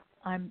 I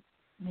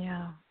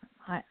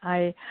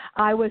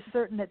was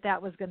certain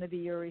that was going to be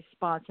your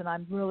response, and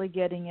I'm really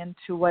getting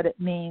into what it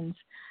means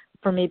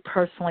for me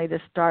personally to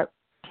start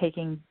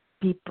taking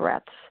deep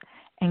breaths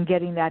and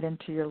getting that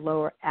into your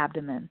lower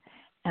abdomen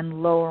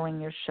and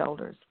lowering your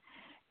shoulders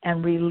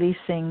and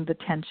releasing the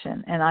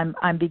tension. And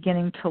I'm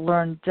beginning to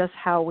learn just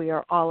how we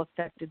are all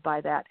affected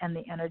by that and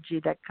the energy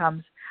that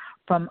comes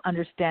from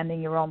understanding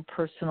your own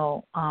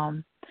personal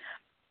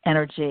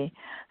energy.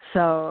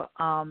 So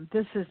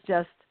this is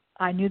just,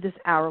 I knew this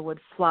hour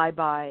would fly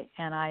by,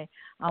 and I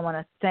want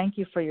to thank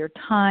you for your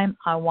time.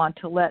 I want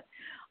to let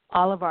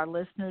all of our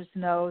listeners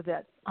know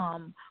that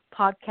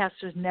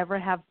podcasters never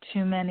have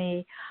too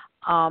many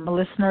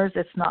listeners.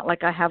 It's not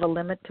like I have a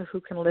limit to who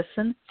can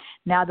listen.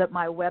 Now that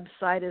my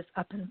website is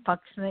up and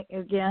functioning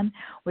again,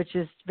 which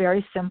is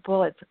very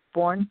simple, it's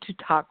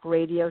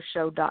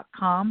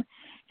borntotalkradioshow.com,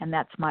 and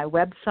that's my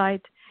website.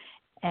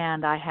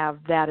 And I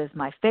have that as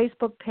my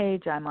Facebook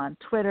page. I'm on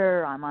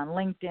Twitter. I'm on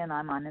LinkedIn.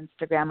 I'm on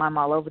Instagram. I'm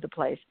all over the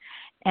place.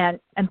 And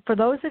for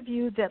those of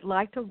you that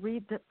like to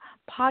read, the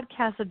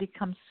podcasts have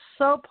become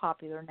so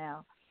popular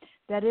now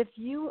that if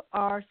you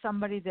are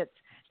somebody that's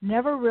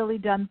never really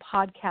done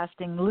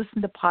podcasting,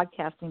 listened to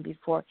podcasting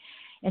before,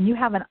 and you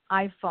have an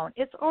iPhone,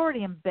 it's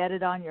already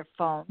embedded on your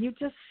phone. You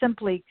just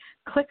simply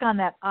click on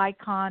that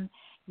icon.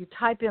 You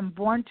type in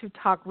Born to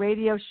Talk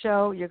Radio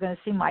Show. You're going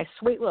to see my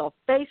sweet little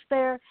face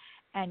there,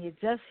 and you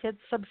just hit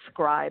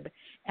subscribe,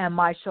 and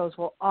my shows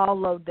will all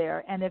load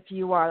there. And if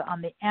you are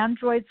on the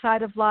Android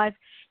side of life,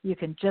 you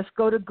can just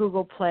go to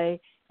Google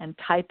Play and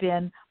type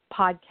in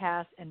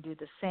podcast and do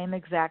the same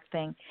exact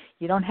thing.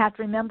 You don't have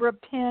to remember a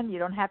PIN. You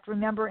don't have to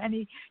remember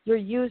your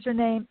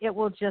username. It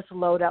will just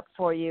load up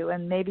for you.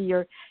 And maybe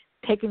you're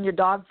taking your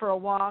dog for a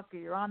walk, or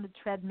you're on the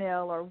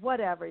treadmill, or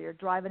whatever. You're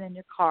driving in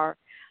your car.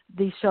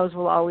 These shows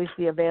will always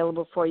be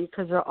available for you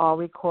because they're all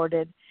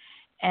recorded.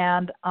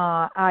 And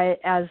I,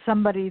 as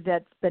somebody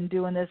that's been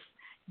doing this,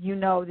 you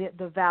know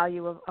the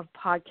value of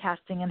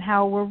podcasting and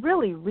how we're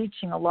really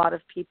reaching a lot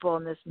of people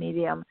in this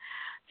medium.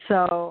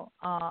 So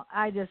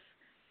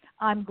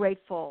I'm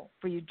grateful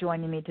for you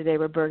joining me today,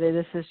 Roberta.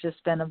 This has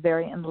just been a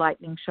very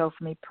enlightening show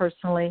for me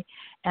personally,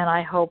 and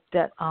I hope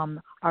that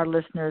our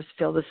listeners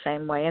feel the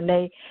same way. And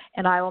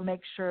I will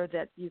make sure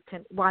that you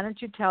can. Why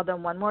don't you tell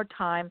them one more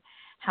time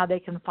how they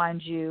can find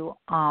you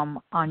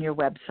on your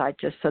website,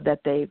 just so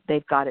that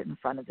they've got it in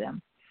front of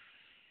them.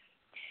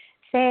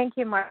 Thank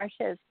you, Marsha.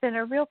 It's been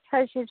a real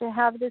pleasure to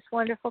have this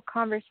wonderful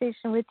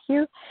conversation with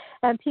you.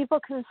 And people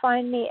can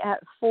find me at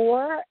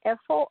FOR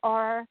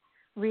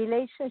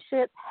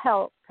Relationship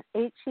Help,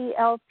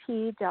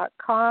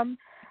 HELP.com.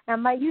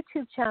 And my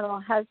YouTube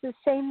channel has the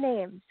same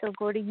name. So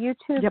go to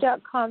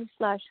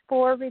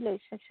youtube.com/FOR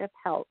Relationship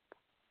Help.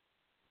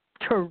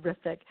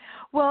 Terrific.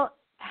 Well,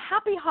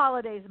 happy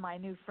holidays, my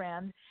new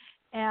friend.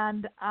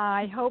 And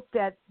I hope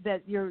that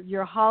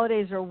your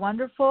holidays are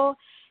wonderful.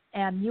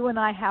 And you and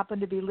I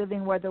happen to be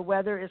living where the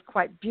weather is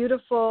quite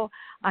beautiful.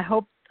 I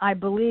hope I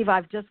believe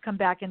I've just come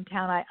back in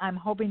town. I'm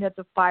hoping that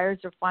the fires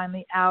are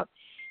finally out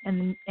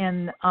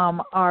in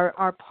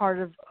our part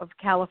of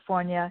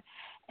California.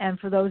 And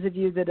for those of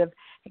you that have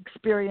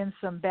experienced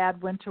some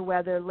bad winter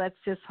weather, let's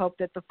just hope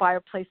that the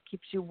fireplace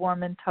keeps you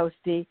warm and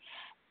toasty.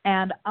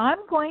 And I'm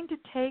going to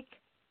take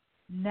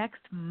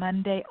next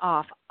Monday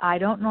off. I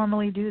don't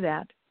normally do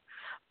that,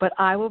 but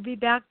I will be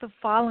back the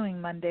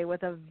following Monday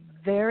with a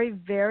very,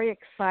 very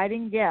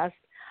exciting guest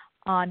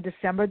on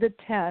December the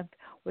 10th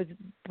with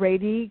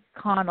Brady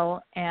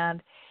Connell,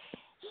 and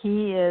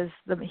he has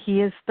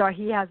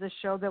a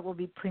show that will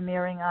be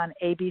premiering on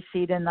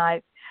ABC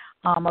tonight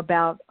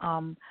about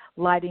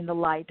lighting the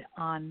light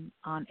on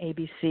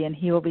ABC, and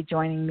he will be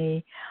joining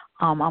me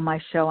on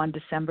my show on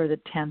December the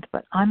 10th.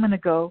 But I'm going to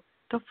go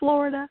to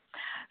Florida.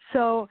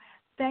 So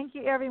thank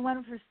you,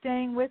 everyone, for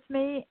staying with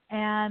me,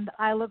 and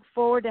I look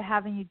forward to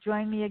having you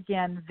join me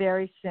again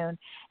very soon.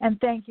 And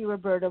thank you,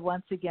 Roberta,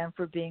 once again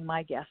for being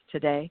my guest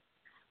today.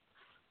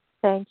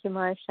 Thank you,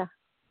 Marsha.